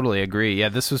 I totally agree. Yeah,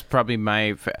 this was probably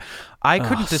my... I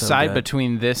couldn't decide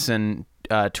between this and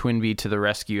Twinbee to the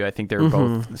Rescue. I think they were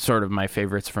both sort of my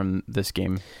favorites from this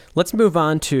game. Let's move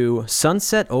on to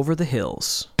Sunset Over the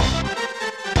Hills.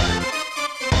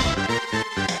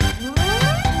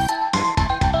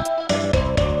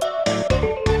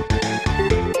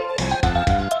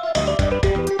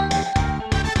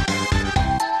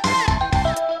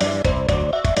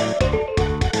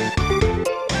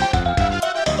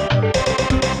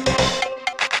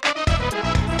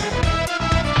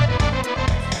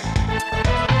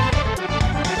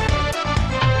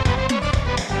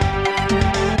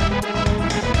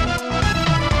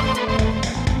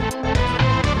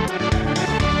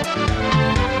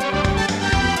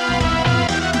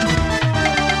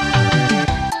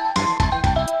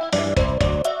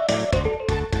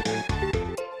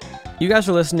 You guys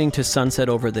are listening to Sunset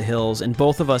Over the Hills, and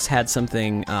both of us had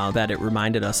something that it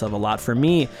reminded us of a lot. For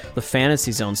me, the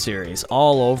Fantasy Zone series,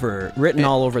 written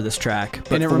all over this track.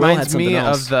 But and it reminds me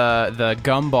of the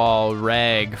Gumball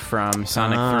rag from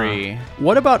Sonic 3.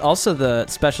 What about also the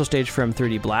special stage from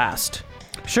 3D Blast?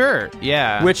 Sure,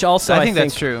 yeah. Which also, I think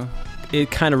that's true.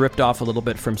 It kind of ripped off a little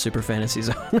bit from Super Fantasy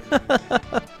Zone.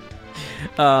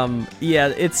 Yeah,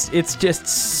 it's just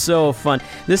so fun.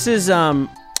 This is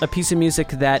a piece of music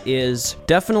that is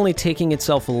definitely taking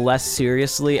itself less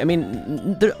seriously. I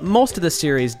mean, most of the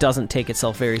series doesn't take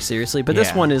itself very seriously, but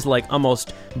this one is like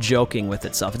almost joking with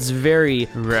itself. It's very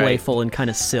playful and kind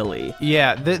of silly.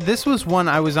 Yeah, this was one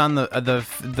I was on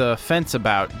the fence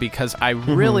about because I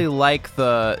really like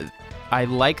the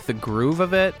groove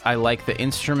of it. I like the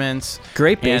instruments.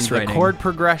 Great bass and writing. The chord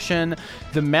progression.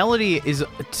 The melody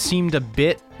seemed a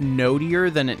bit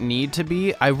notier than it need to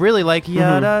be. I really like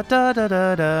da da da da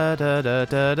da da da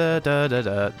da da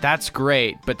da. That's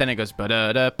great, but then it goes ba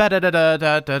da da ba da da da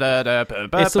da da da.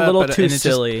 It's a little too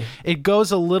silly. It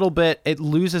goes a little bit. It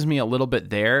loses me a little bit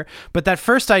there. But that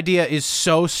first idea is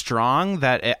so strong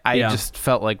that I just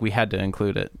felt like we had to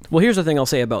include it. Well, here's the thing I'll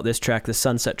say about this track, the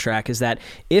Sunset track, is that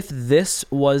if this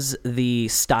was the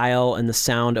style and the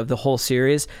sound of the whole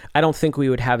series, I don't think we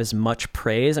would have as much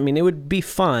praise. I mean, it would be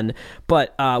fun,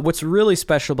 but what's really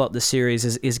special about the series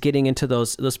is getting into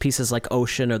those pieces like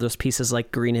Ocean or those pieces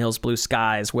like Green Hills, Blue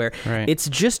Skies, where it's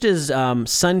just as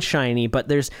sunshiny, but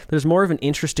there's more of an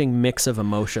interesting mix of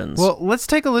emotions. Well, let's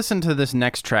take a listen to this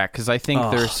next track because I think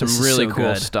there's some really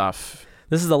cool stuff.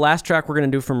 This is the last track we're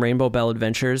going to do from Rainbow Bell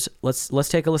Adventures. Let's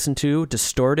take a listen to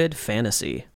Distorted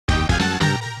Fantasy.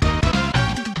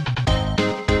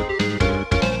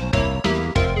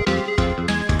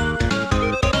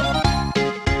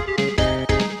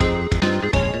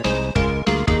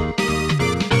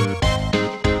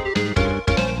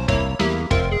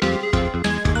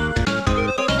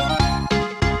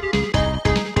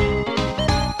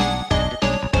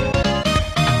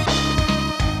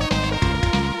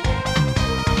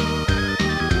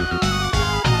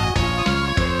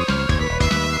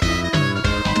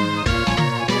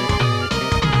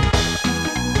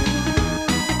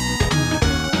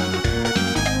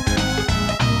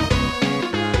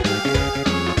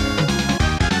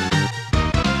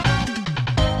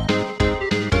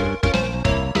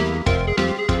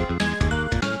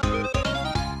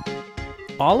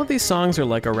 All of these songs are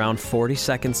like around 40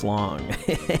 seconds long,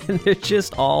 and they're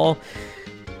just all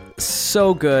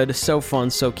so good, so fun,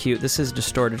 so cute. This is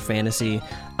Distorted Fantasy.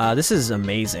 This is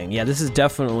amazing. Yeah, this is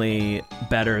definitely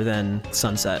better than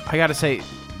Sunset. I gotta say,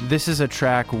 this is a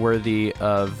track worthy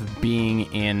of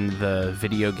being in the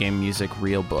video game music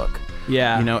real book.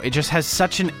 Yeah. You know, it just has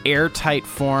such an airtight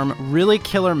form, really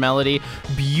killer melody,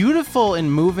 beautiful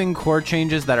and moving chord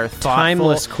changes that are thoughtful.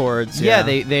 Timeless chords. Yeah,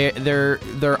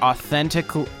 they're authentic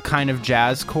kind of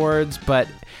jazz chords, but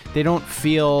they don't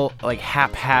feel like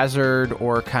haphazard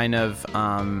or kind of,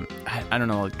 I don't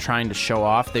know, like trying to show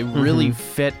off. They really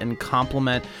fit and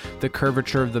complement the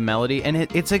curvature of the melody. And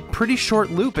it's a pretty short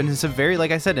loop, and it's a very,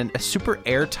 like I said, a super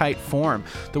airtight form.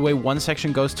 The way one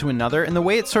section goes to another, and the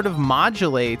way it sort of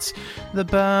modulates the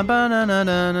ba ba na na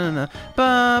na na na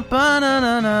ba ba na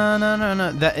na na na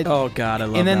na. Oh God, I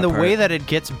love that. And then the part. way that it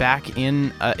gets back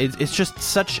in, it's just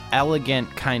such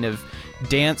elegant kind of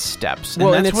dance steps.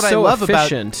 Well, and that's and it's what so I love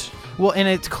efficient. Well, and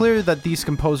it's clear that these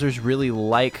composers really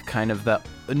like kind of the,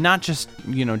 not just,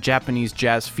 you know, Japanese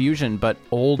jazz fusion, but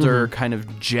older kind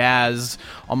of jazz,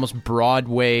 almost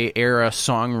Broadway era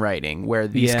songwriting, where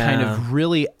these kind of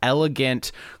really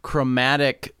elegant,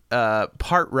 chromatic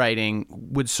part writing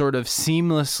would sort of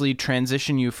seamlessly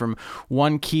transition you from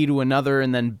one key to another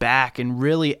and then back in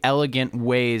really elegant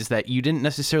ways that you didn't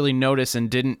necessarily notice and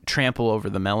didn't trample over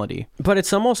the melody. But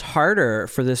it's almost harder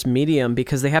for this medium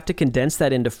because they have to condense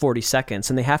that into 40 seconds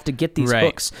and they have to get these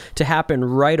hooks to happen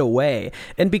right away.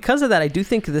 And because of that, I do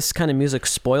think this kind of music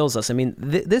spoils us. I mean,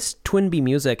 this Twinbee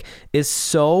music is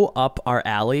so up our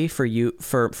alley for you,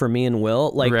 for me and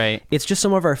Will. Like, it's just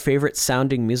some of our favorite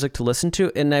sounding music to listen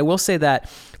to. And I will say that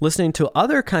listening to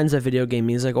other kinds of video game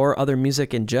music or other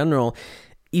music in general,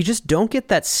 you just don't get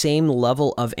that same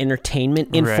level of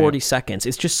entertainment in 40 seconds.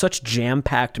 It's just such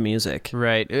jam-packed music.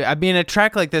 Right. I mean, a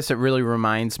track like this, it really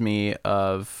reminds me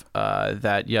of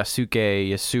that Yasuke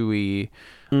Yasui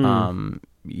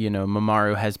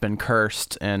Mamaru has been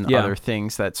cursed and other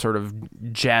things, that sort of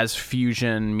jazz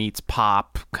fusion meets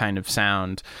pop kind of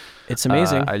sound. It's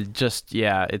amazing.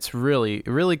 It's really,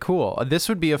 really cool. This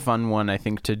would be a fun one, I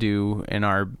think, to do in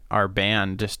our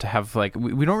band, just to have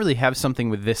we don't really have something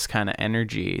with this kind of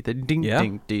energy. The ding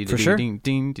ding ding for sure. Ding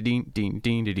ding ding ding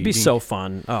ding. It'd be so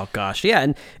fun. Oh gosh,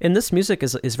 yeah, and this music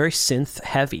is very synth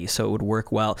heavy, so it would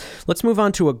work well. Let's move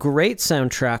on to a great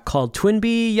soundtrack called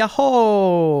Twinbee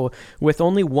Yahoo! With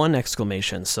only one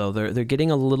exclamation, so they're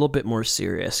getting a little bit more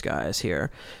serious, guys,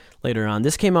 here. Later on.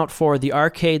 This came out for the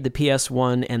arcade, the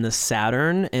PS1, and the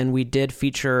Saturn, and we did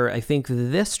feature, I think,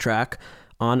 this track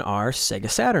on our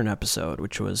Sega Saturn episode,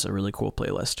 which was a really cool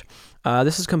playlist.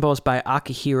 This is composed by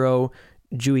Akihiro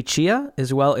Juichiya,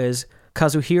 as well as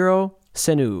Kazuhiro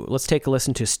Senu. Let's take a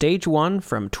listen to Stage 1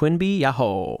 from Twinbee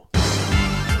Yahoo!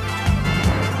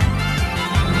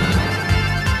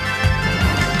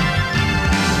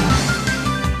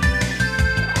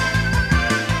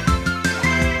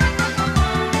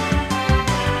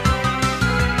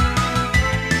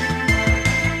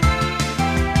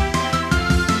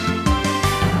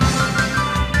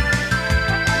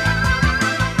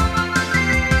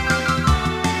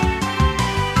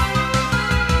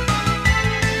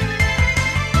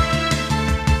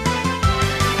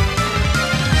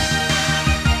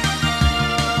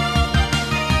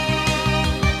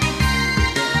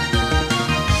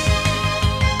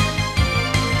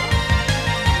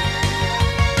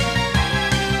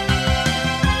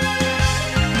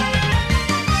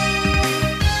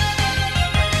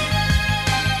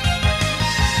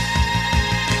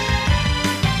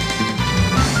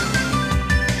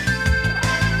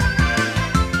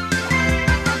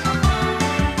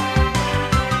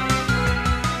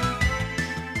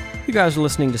 You guys are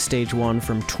listening to Stage 1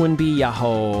 from Twinbee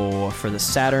Yahoo! For the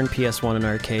Saturn, PS1, and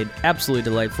arcade. Absolutely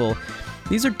delightful.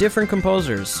 These are different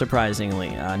composers, surprisingly.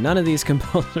 None of these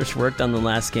composers worked on the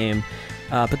last game,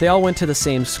 but they all went to the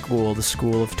same school, the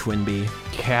School of Twinbee.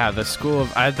 Yeah, the School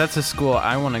of... that's a school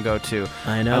I want to go to.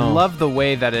 I know. I love the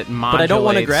way that it modulates... But I don't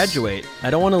want to graduate. I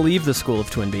don't want to leave the School of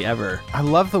Twinbee, ever. I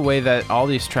love the way that all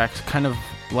these tracks kind of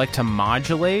like to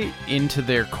modulate into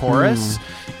their chorus,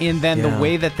 and then the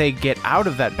way that they get out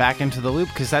of that back into the loop,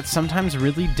 because that's sometimes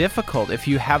really difficult. If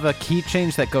you have a key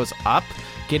change that goes up,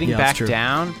 getting back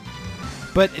down...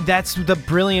 But that's the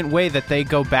brilliant way that they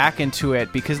go back into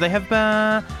it, because they have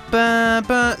ba, ba,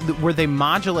 ba, where they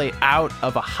modulate out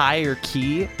of a higher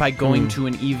key by going to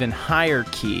an even higher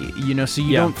key, so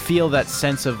you don't feel that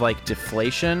sense of like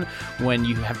deflation when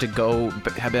you have to go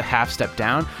have a half step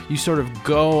down. You sort of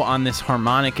go on this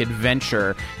harmonic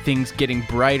adventure, things getting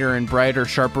brighter and brighter,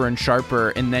 sharper and sharper,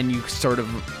 and then you sort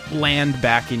of land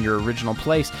back in your original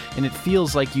place, and it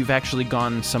feels like you've actually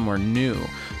gone somewhere new.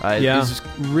 It's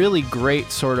really great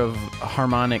sort of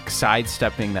harmonic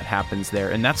sidestepping that happens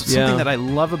there, and that's something that I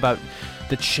love about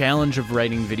the challenge of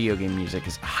writing video game music,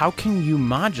 is how can you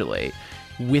modulate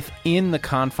within the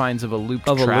confines of a looped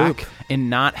track and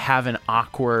not have an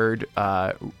awkward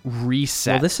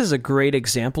reset. Well, this is a great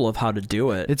example of how to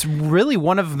do it. It's really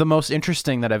one of the most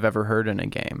interesting that I've ever heard in a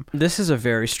game. This is a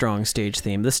very strong stage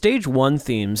theme. The stage 1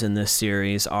 themes in this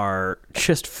series are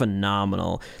just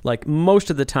phenomenal. Like, most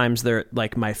of the times they're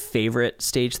like my favorite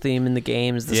stage theme in the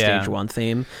game is the stage 1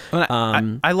 theme.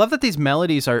 I love that these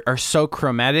melodies are so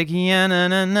chromatic,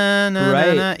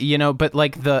 right? But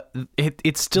like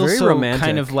it's still very so romantic.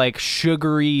 Kind of like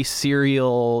sugary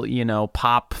cereal,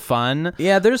 pop fun.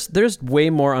 Yeah, there's way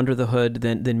more under the hood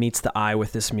than meets the eye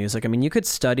with this music. I mean, you could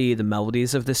study the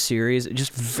melodies of this series,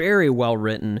 just very well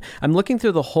written. I'm looking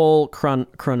through the whole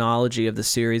chronology of the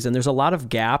series, and there's a lot of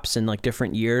gaps in like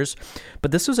different years,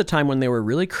 but this was a time when they were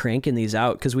really cranking these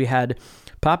out, because we had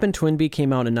Poppin' Twinbee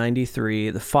came out in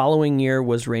 93. The following year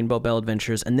was Rainbow Bell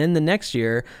Adventures, and then the next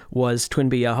year was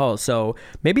Twinbee Yahoo! So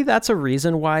maybe that's a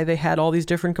reason why they had all these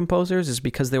different composers, is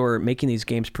because they were making these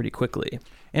games pretty quickly.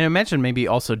 And I imagine maybe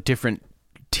also different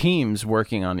teams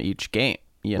working on each game.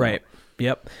 Right.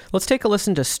 Yep. Let's take a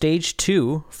listen to Stage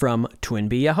 2 from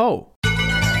Twinbee Yahoo!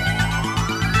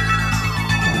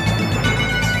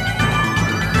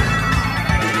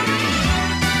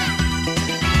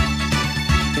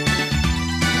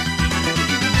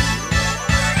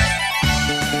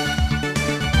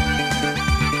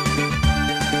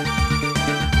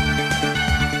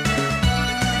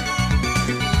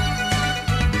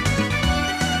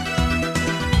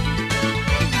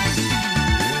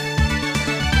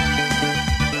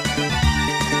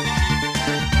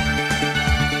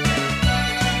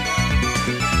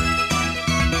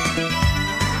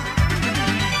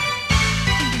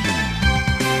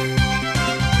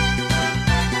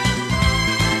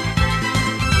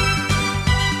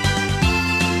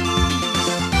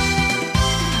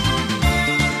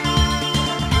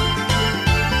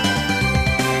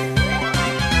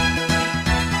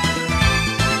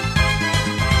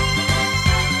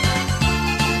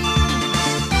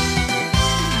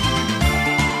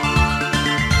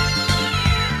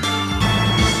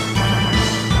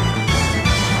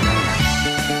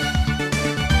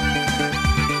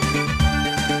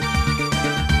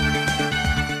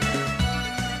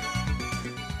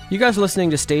 guys are listening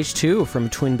to Stage 2 from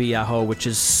Twinbee Yahoo, which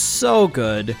is so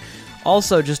good.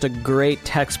 Also, just a great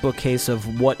textbook case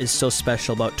of what is so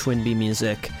special about Twinbee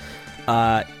music.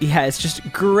 It's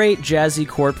just great jazzy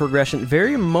chord progression,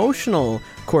 very emotional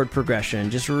chord progression,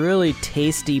 just really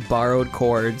tasty borrowed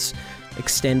chords,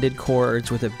 extended chords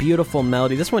with a beautiful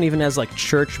melody. This one even has like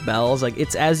church bells. Like,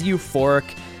 it's as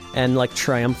euphoric and like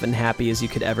triumphant happy as you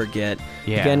could ever get.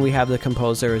 Yeah. Again, we have the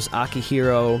composers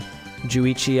Akihiro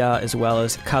Juichiya as well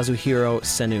as Kazuhiro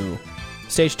Senu.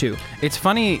 Stage 2. It's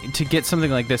funny to get something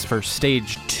like this for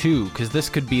Stage 2, because this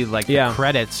could be like the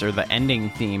credits or the ending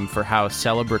theme for how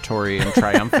celebratory and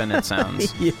triumphant it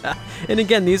sounds. Yeah, and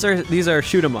again, these are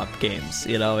shoot 'em up games.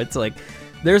 You know, it's like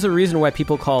there's a reason why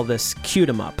people call this cute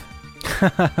 'em up.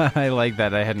 I like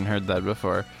that. I hadn't heard that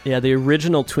before. Yeah, the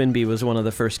original Twinbee was one of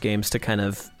the first games to kind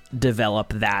of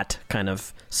develop that kind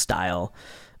of style.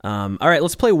 All right,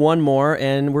 let's play one more,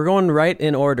 and we're going right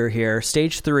in order here.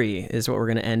 Stage 3 is what we're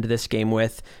going to end this game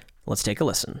with. Let's take a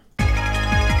listen.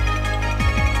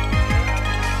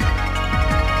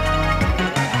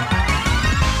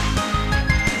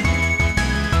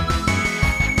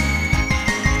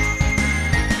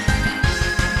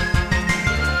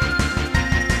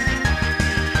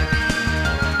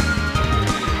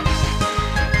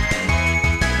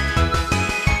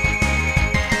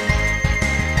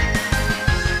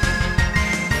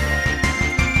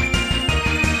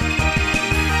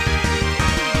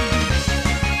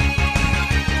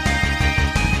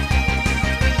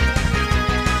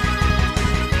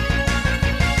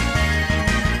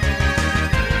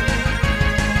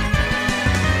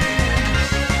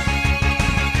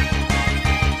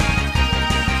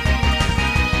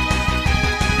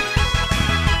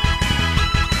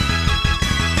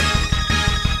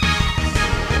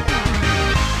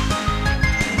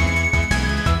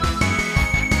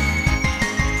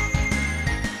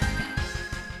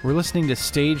 We're listening to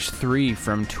Stage 3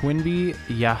 from Twinbee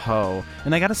Yahoo,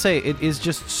 and I gotta say, it is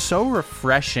just so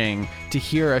refreshing to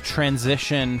hear a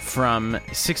transition from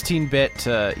 16-bit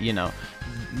to,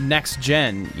 next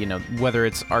gen, whether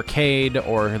it's arcade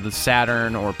or the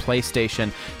Saturn or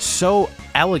PlayStation, so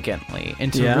elegantly,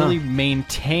 and to really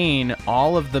maintain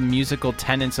all of the musical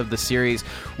tenets of the series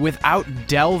without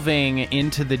delving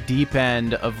into the deep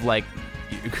end of like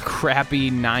crappy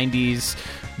 90s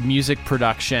music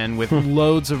production with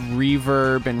loads of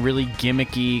reverb and really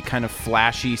gimmicky, kind of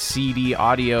flashy CD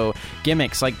audio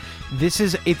gimmicks. Like,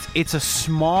 it's a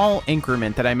small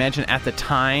increment that I imagine at the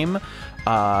time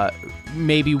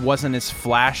maybe wasn't as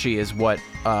flashy as what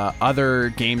other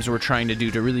games were trying to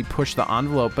do to really push the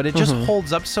envelope, but it just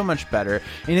holds up so much better,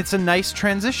 and it's a nice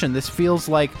transition. This feels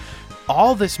like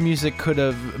all this music could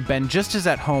have been just as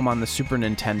at home on the Super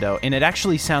Nintendo, and it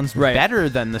actually sounds better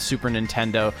than the Super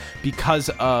Nintendo because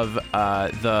of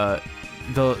the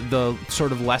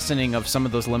sort of lessening of some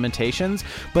of those limitations,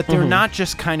 but they're not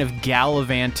just kind of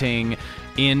gallivanting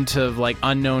into like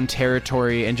unknown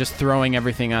territory and just throwing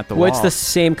everything at the wall. Well, it's the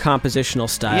same compositional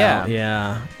style.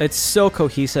 Yeah. It's so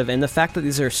cohesive, and the fact that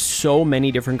these are so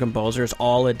many different composers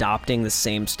all adopting the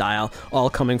same style, all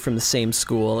coming from the same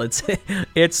school,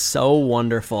 it's so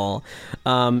wonderful.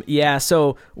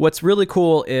 So what's really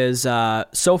cool is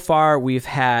so far we've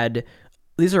had.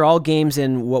 These are all games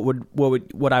in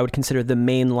what I would consider the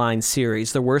mainline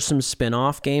series. There were some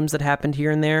spin-off games that happened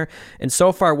here and there, and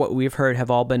so far what we've heard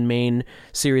have all been main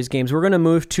series games. We're going to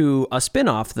move to a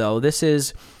spin-off, though. This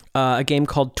is a game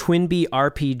called Twinbee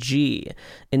RPG,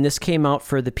 and this came out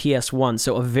for the PS1,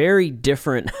 so a very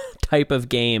different type of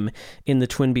game in the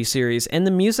Twinbee series, and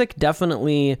the music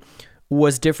definitely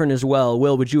was different as well.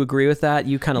 Will, would you agree with that?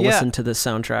 You kind of listened to the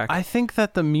soundtrack. I think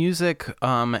that the music,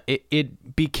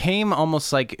 it became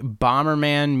almost like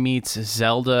Bomberman meets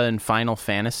Zelda and Final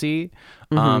Fantasy.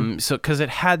 Because it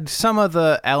had some of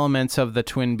the elements of the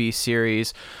Twinbee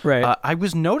series. Right. I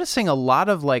was noticing a lot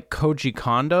of like Koji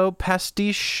Kondo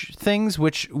pastiche things,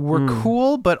 which were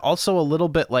cool, but also a little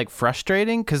bit like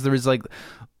frustrating because there was like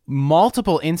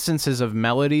multiple instances of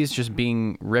melodies just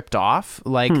being ripped off,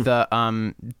 like the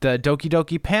Doki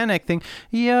Doki Panic thing,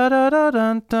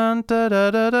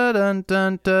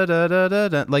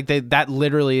 like that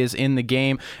literally is in the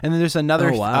game. And then there's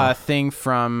another thing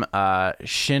from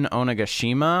Shin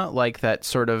Onigashima, like that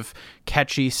sort of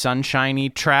catchy sunshiny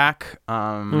track.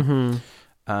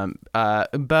 I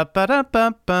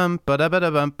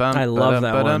love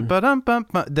that one.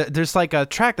 There's like a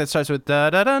track that starts with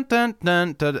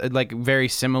like very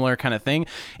similar kind of thing.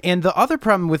 And the other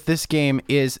problem with this game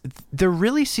is there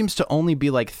really seems to only be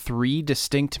like 3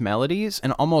 distinct melodies,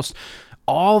 and almost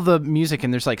all the music,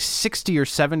 and there's like 60 or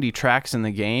 70 tracks in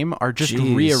the game, are just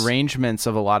rearrangements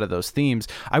of a lot of those themes.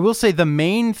 I will say the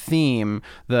main theme,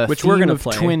 which theme we're gonna of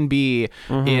play. Twin Bee,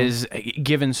 is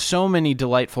given so many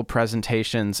delightful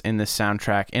presentations in this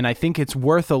soundtrack, and I think it's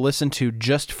worth a listen to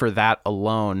just for that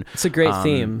alone. It's a great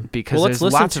theme. Because let's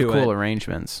there's listen lots to of cool it.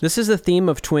 arrangements. This is the theme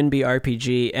of Twin Bee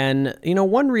RPG, and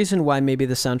one reason why maybe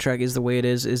the soundtrack is the way it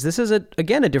is this is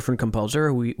again a different composer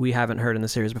who we haven't heard in the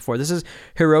series before. This is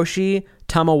Hiroshi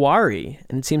Tamawari,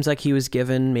 and it seems like he was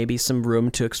given maybe some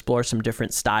room to explore some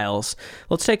different styles.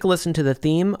 Let's take a listen to the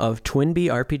theme of Twin Bee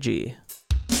RPG.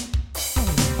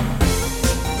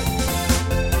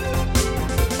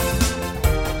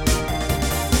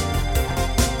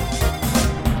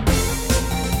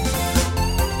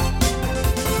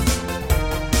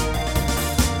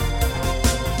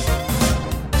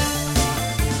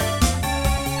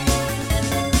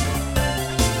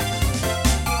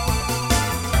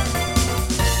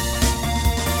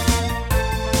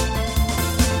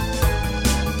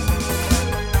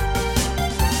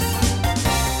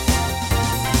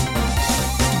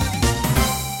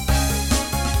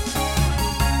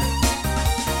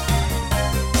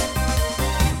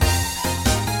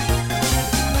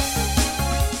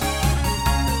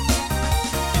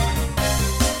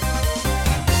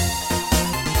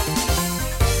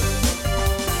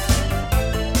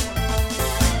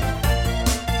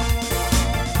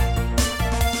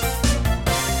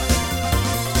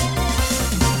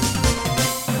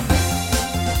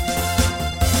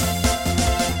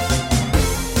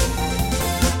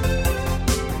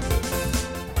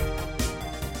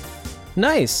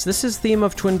 Nice. This is theme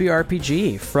of Twin Bee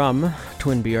RPG from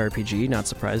Twin Bee RPG, not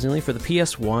surprisingly, for the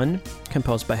PS1,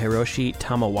 composed by Hiroshi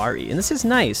Tamawari. And this is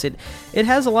nice. It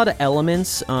has a lot of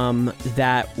elements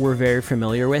that we're very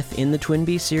familiar with in the Twin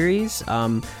Bee series.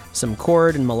 Some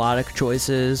chord and melodic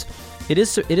choices. It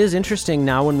is interesting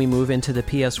now when we move into the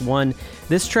PS1.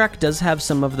 This track does have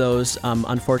some of those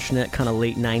unfortunate kind of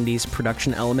late 90s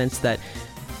production elements that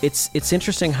it's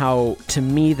interesting how, to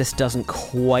me, this doesn't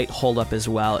quite hold up as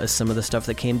well as some of the stuff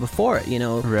that came before it,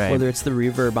 Right. Whether it's the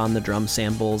reverb on the drum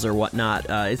samples or whatnot.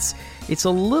 It's a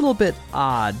little bit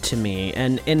odd to me,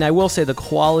 and I will say the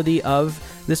quality of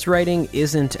this writing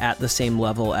isn't at the same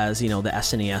level as the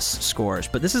SNES scores,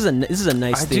 but this is a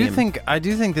nice theme. I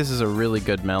do think this is a really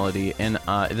good melody, and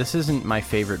this isn't my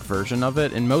favorite version of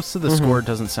it, and most of the score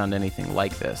doesn't sound anything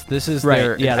like this. This is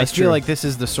right. Yeah, I feel true. like this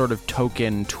is the sort of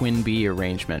token Twin Bee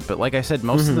arrangement, but like I said,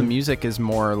 most of the music is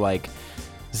more like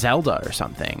Zelda or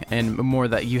something, and more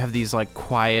that you have these like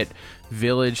quiet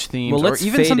village themes, well, let's or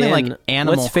even fade something in, like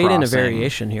Animal Let's fade in a Crossing.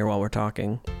 variation here while we're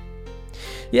talking.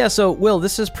 Yeah, so Will,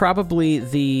 this is probably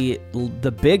the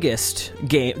biggest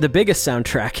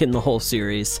soundtrack in the whole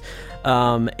series.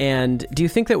 And do you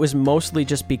think that was mostly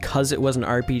just because it was an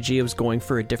RPG, it was going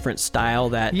for a different style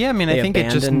that Yeah, I mean, I think it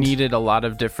just abandoned? needed a lot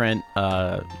of different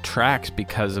tracks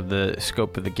because of the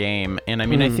scope of the game. And I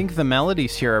mean, I think the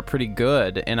melodies here are pretty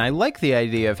good, and I like the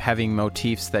idea of having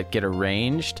motifs that get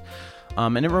arranged.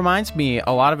 And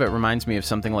a lot of it reminds me of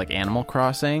something like Animal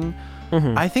Crossing.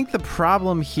 I think the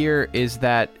problem here is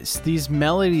that these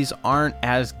melodies aren't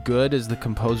as good as the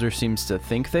composer seems to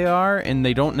think they are, and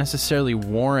they don't necessarily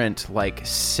warrant like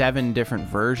 7 different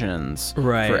versions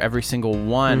for every single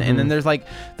one. And then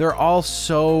they're all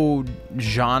so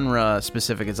genre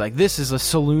specific. It's like, this is a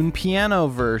saloon piano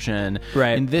version,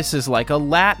 and this is like a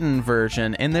Latin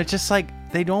version, and they're just like,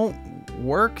 they don't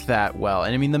work that well.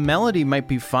 And I mean, the melody might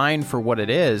be fine for what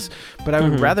it is, but I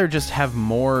would rather just have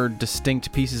more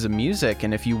distinct pieces of music.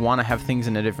 And if you want to have things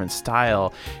in a different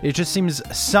style, it just seems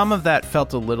some of that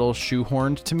felt a little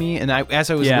shoehorned to me. And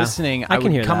as I was listening, I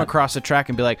would come across a track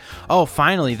and be like, oh,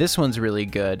 finally, this one's really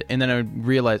good. And then I would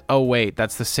realize, oh, wait,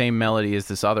 that's the same melody as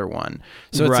this other one.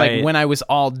 So it's like when I was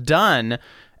all done,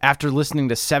 after listening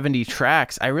to 70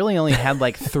 tracks, I really only had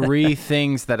like 3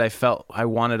 things that I felt I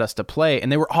wanted us to play,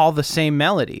 and they were all the same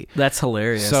melody. That's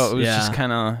hilarious. So it was just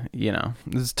kind of,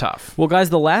 this is tough. Well,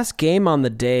 guys, the last game on the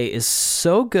day is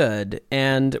so good,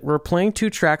 and we're playing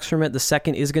 2 tracks from it. The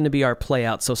second is going to be our play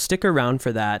out, so stick around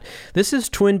for that. This is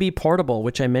Twin Bee Portable,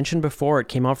 which I mentioned before. It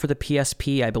came out for the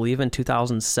PSP, I believe, in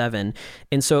 2007,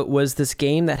 and so it was this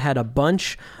game that had a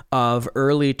bunch of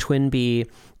early Twin Bee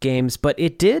games, but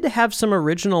it did have some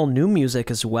original new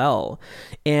music as well.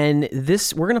 And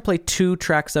we're going to play 2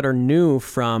 tracks that are new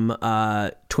from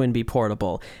Twin Bee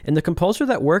Portable. And the composer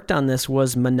that worked on this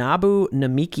was Manabu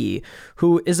Namiki,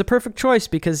 who is a perfect choice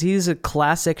because he's a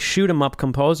classic shoot-'em-up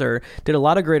composer, did a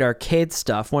lot of great arcade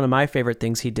stuff. One of my favorite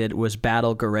things he did was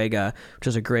Battle Garegga, which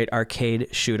is a great arcade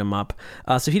shoot-'em-up.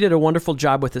 So he did a wonderful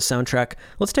job with the soundtrack.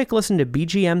 Let's take a listen to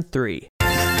BGM 3.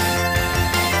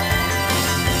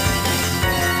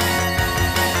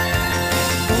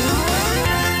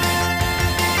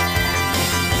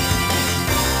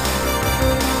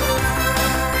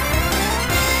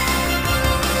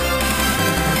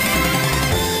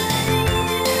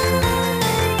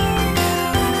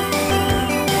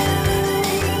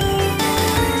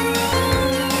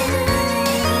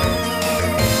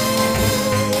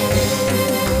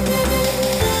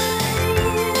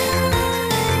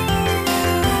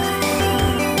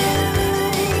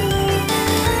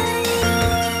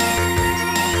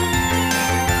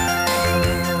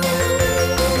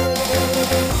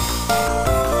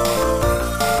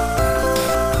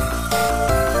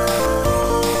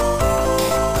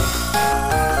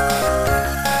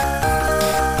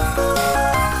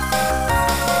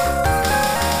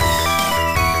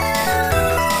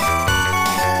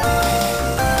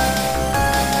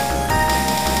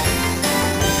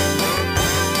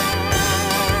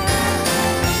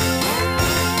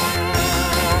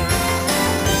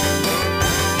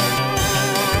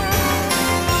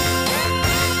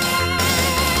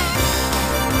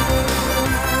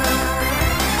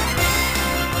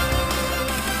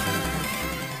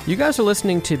 You guys are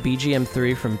listening to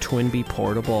BGM3 from Twinbee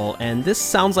Portable, and this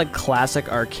sounds like classic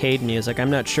arcade music. I'm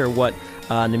not sure what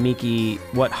Namiki,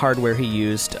 what hardware he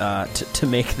used to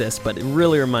make this, but it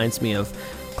really reminds me of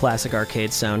classic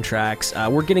arcade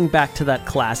soundtracks. We're getting back to that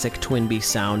classic Twinbee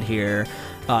sound here.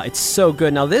 It's so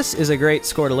good. Now, this is a great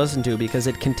score to listen to because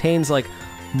it contains like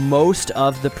most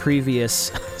of the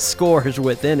previous scores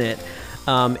within it.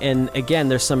 And again,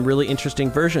 there's some really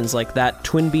interesting versions, like that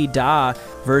Twinbee Da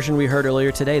version we heard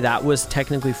earlier today. That was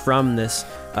technically from this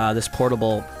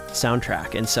portable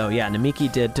soundtrack. And so, yeah,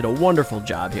 Namiki did a wonderful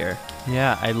job here.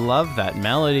 Yeah, I love that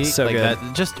melody. So like good.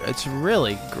 It's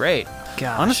really great.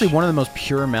 Gosh. Honestly, one of the most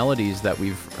pure melodies that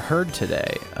we've heard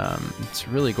today. It's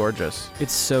really gorgeous.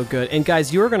 It's so good. And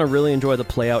guys, you are going to really enjoy the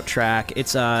playout track.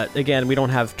 It's again, we don't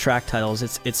have track titles.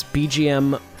 It's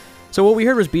BGM. So what we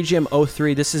heard was BGM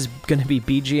 03. This is going to be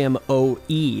BGM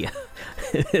OE.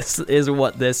 This is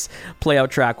what this playout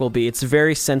track will be. It's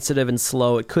very sensitive and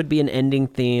slow. It could be an ending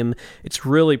theme. It's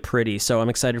really pretty, so I'm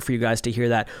excited for you guys to hear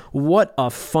that. What a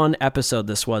fun episode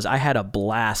this was. I had a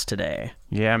blast today.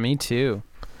 Yeah, me too.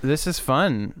 This is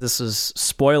fun. This is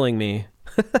spoiling me.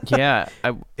 Yeah,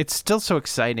 it's still so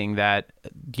exciting that,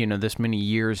 this many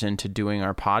years into doing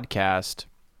our podcast,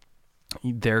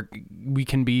 we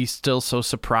can be still so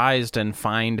surprised and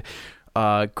find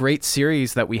great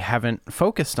series that we haven't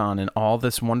focused on, and all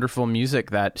this wonderful music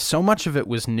that so much of it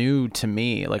was new to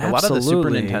me, like a lot of the Super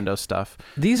Nintendo stuff.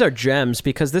 These are gems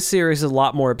because this series is a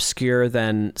lot more obscure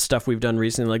than stuff we've done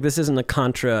recently. Like, this isn't a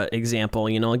Contra example,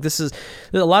 like this is,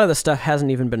 a lot of the stuff hasn't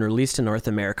even been released in North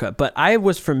America, but I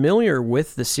was familiar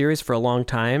with the series for a long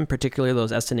time, particularly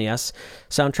those SNES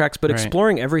soundtracks, but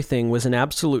exploring everything was an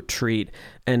absolute treat.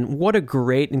 And what a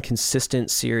great and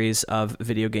consistent series of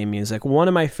video game music. One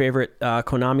of my favorite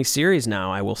Konami series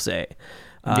now, I will say.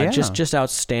 Just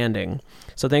outstanding.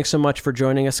 So thanks so much for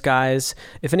joining us, guys.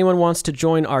 If anyone wants to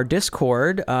join our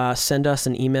Discord, send us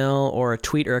an email or a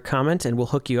tweet or a comment, and we'll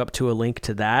hook you up to a link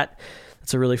to that.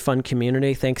 It's a really fun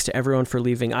community. Thanks to everyone for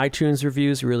leaving iTunes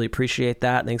reviews. We really appreciate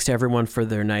that. Thanks to everyone for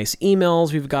their nice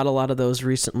emails. We've got a lot of those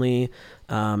recently.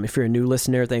 If you're a new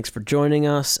listener, thanks for joining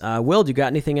us. Will, do you got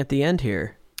anything at the end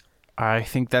here? I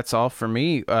think that's all for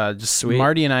me. Just Sweet.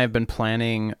 Marty and I have been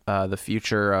planning the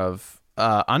future of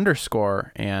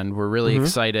Underscore, and we're really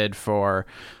excited for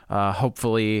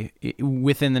hopefully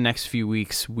within the next few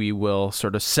weeks we will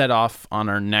sort of set off on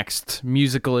our next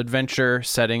musical adventure,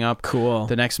 setting up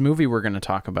the next movie we're going to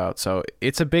talk about. So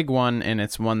it's a big one, and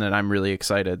it's one that I'm really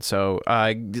excited. So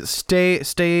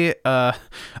stay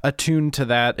attuned to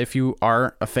that. If you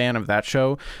are a fan of that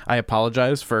show, I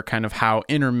apologize for kind of how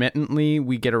intermittently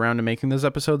we get around to making those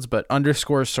episodes, but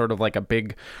Underscore is sort of like a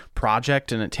big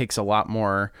project, and it takes a lot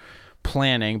more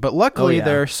planning, but luckily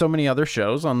there are so many other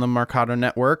shows on the Marcato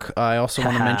Network. I also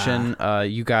want to mention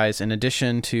you guys, in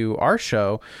addition to our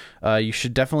show, you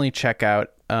should definitely check out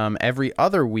every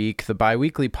other week the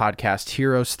bi-weekly podcast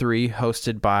Heroes 3,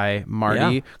 hosted by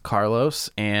Marty, Carlos,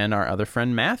 and our other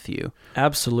friend Matthew.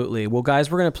 Absolutely. Well,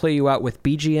 guys, we're going to play you out with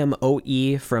BGM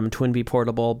OE from Twinbee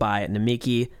Portable by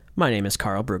Namiki. My name is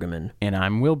Carl Brueggemann. And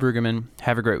I'm Will Brueggemann.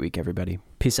 Have a great week, everybody.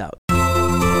 Peace out.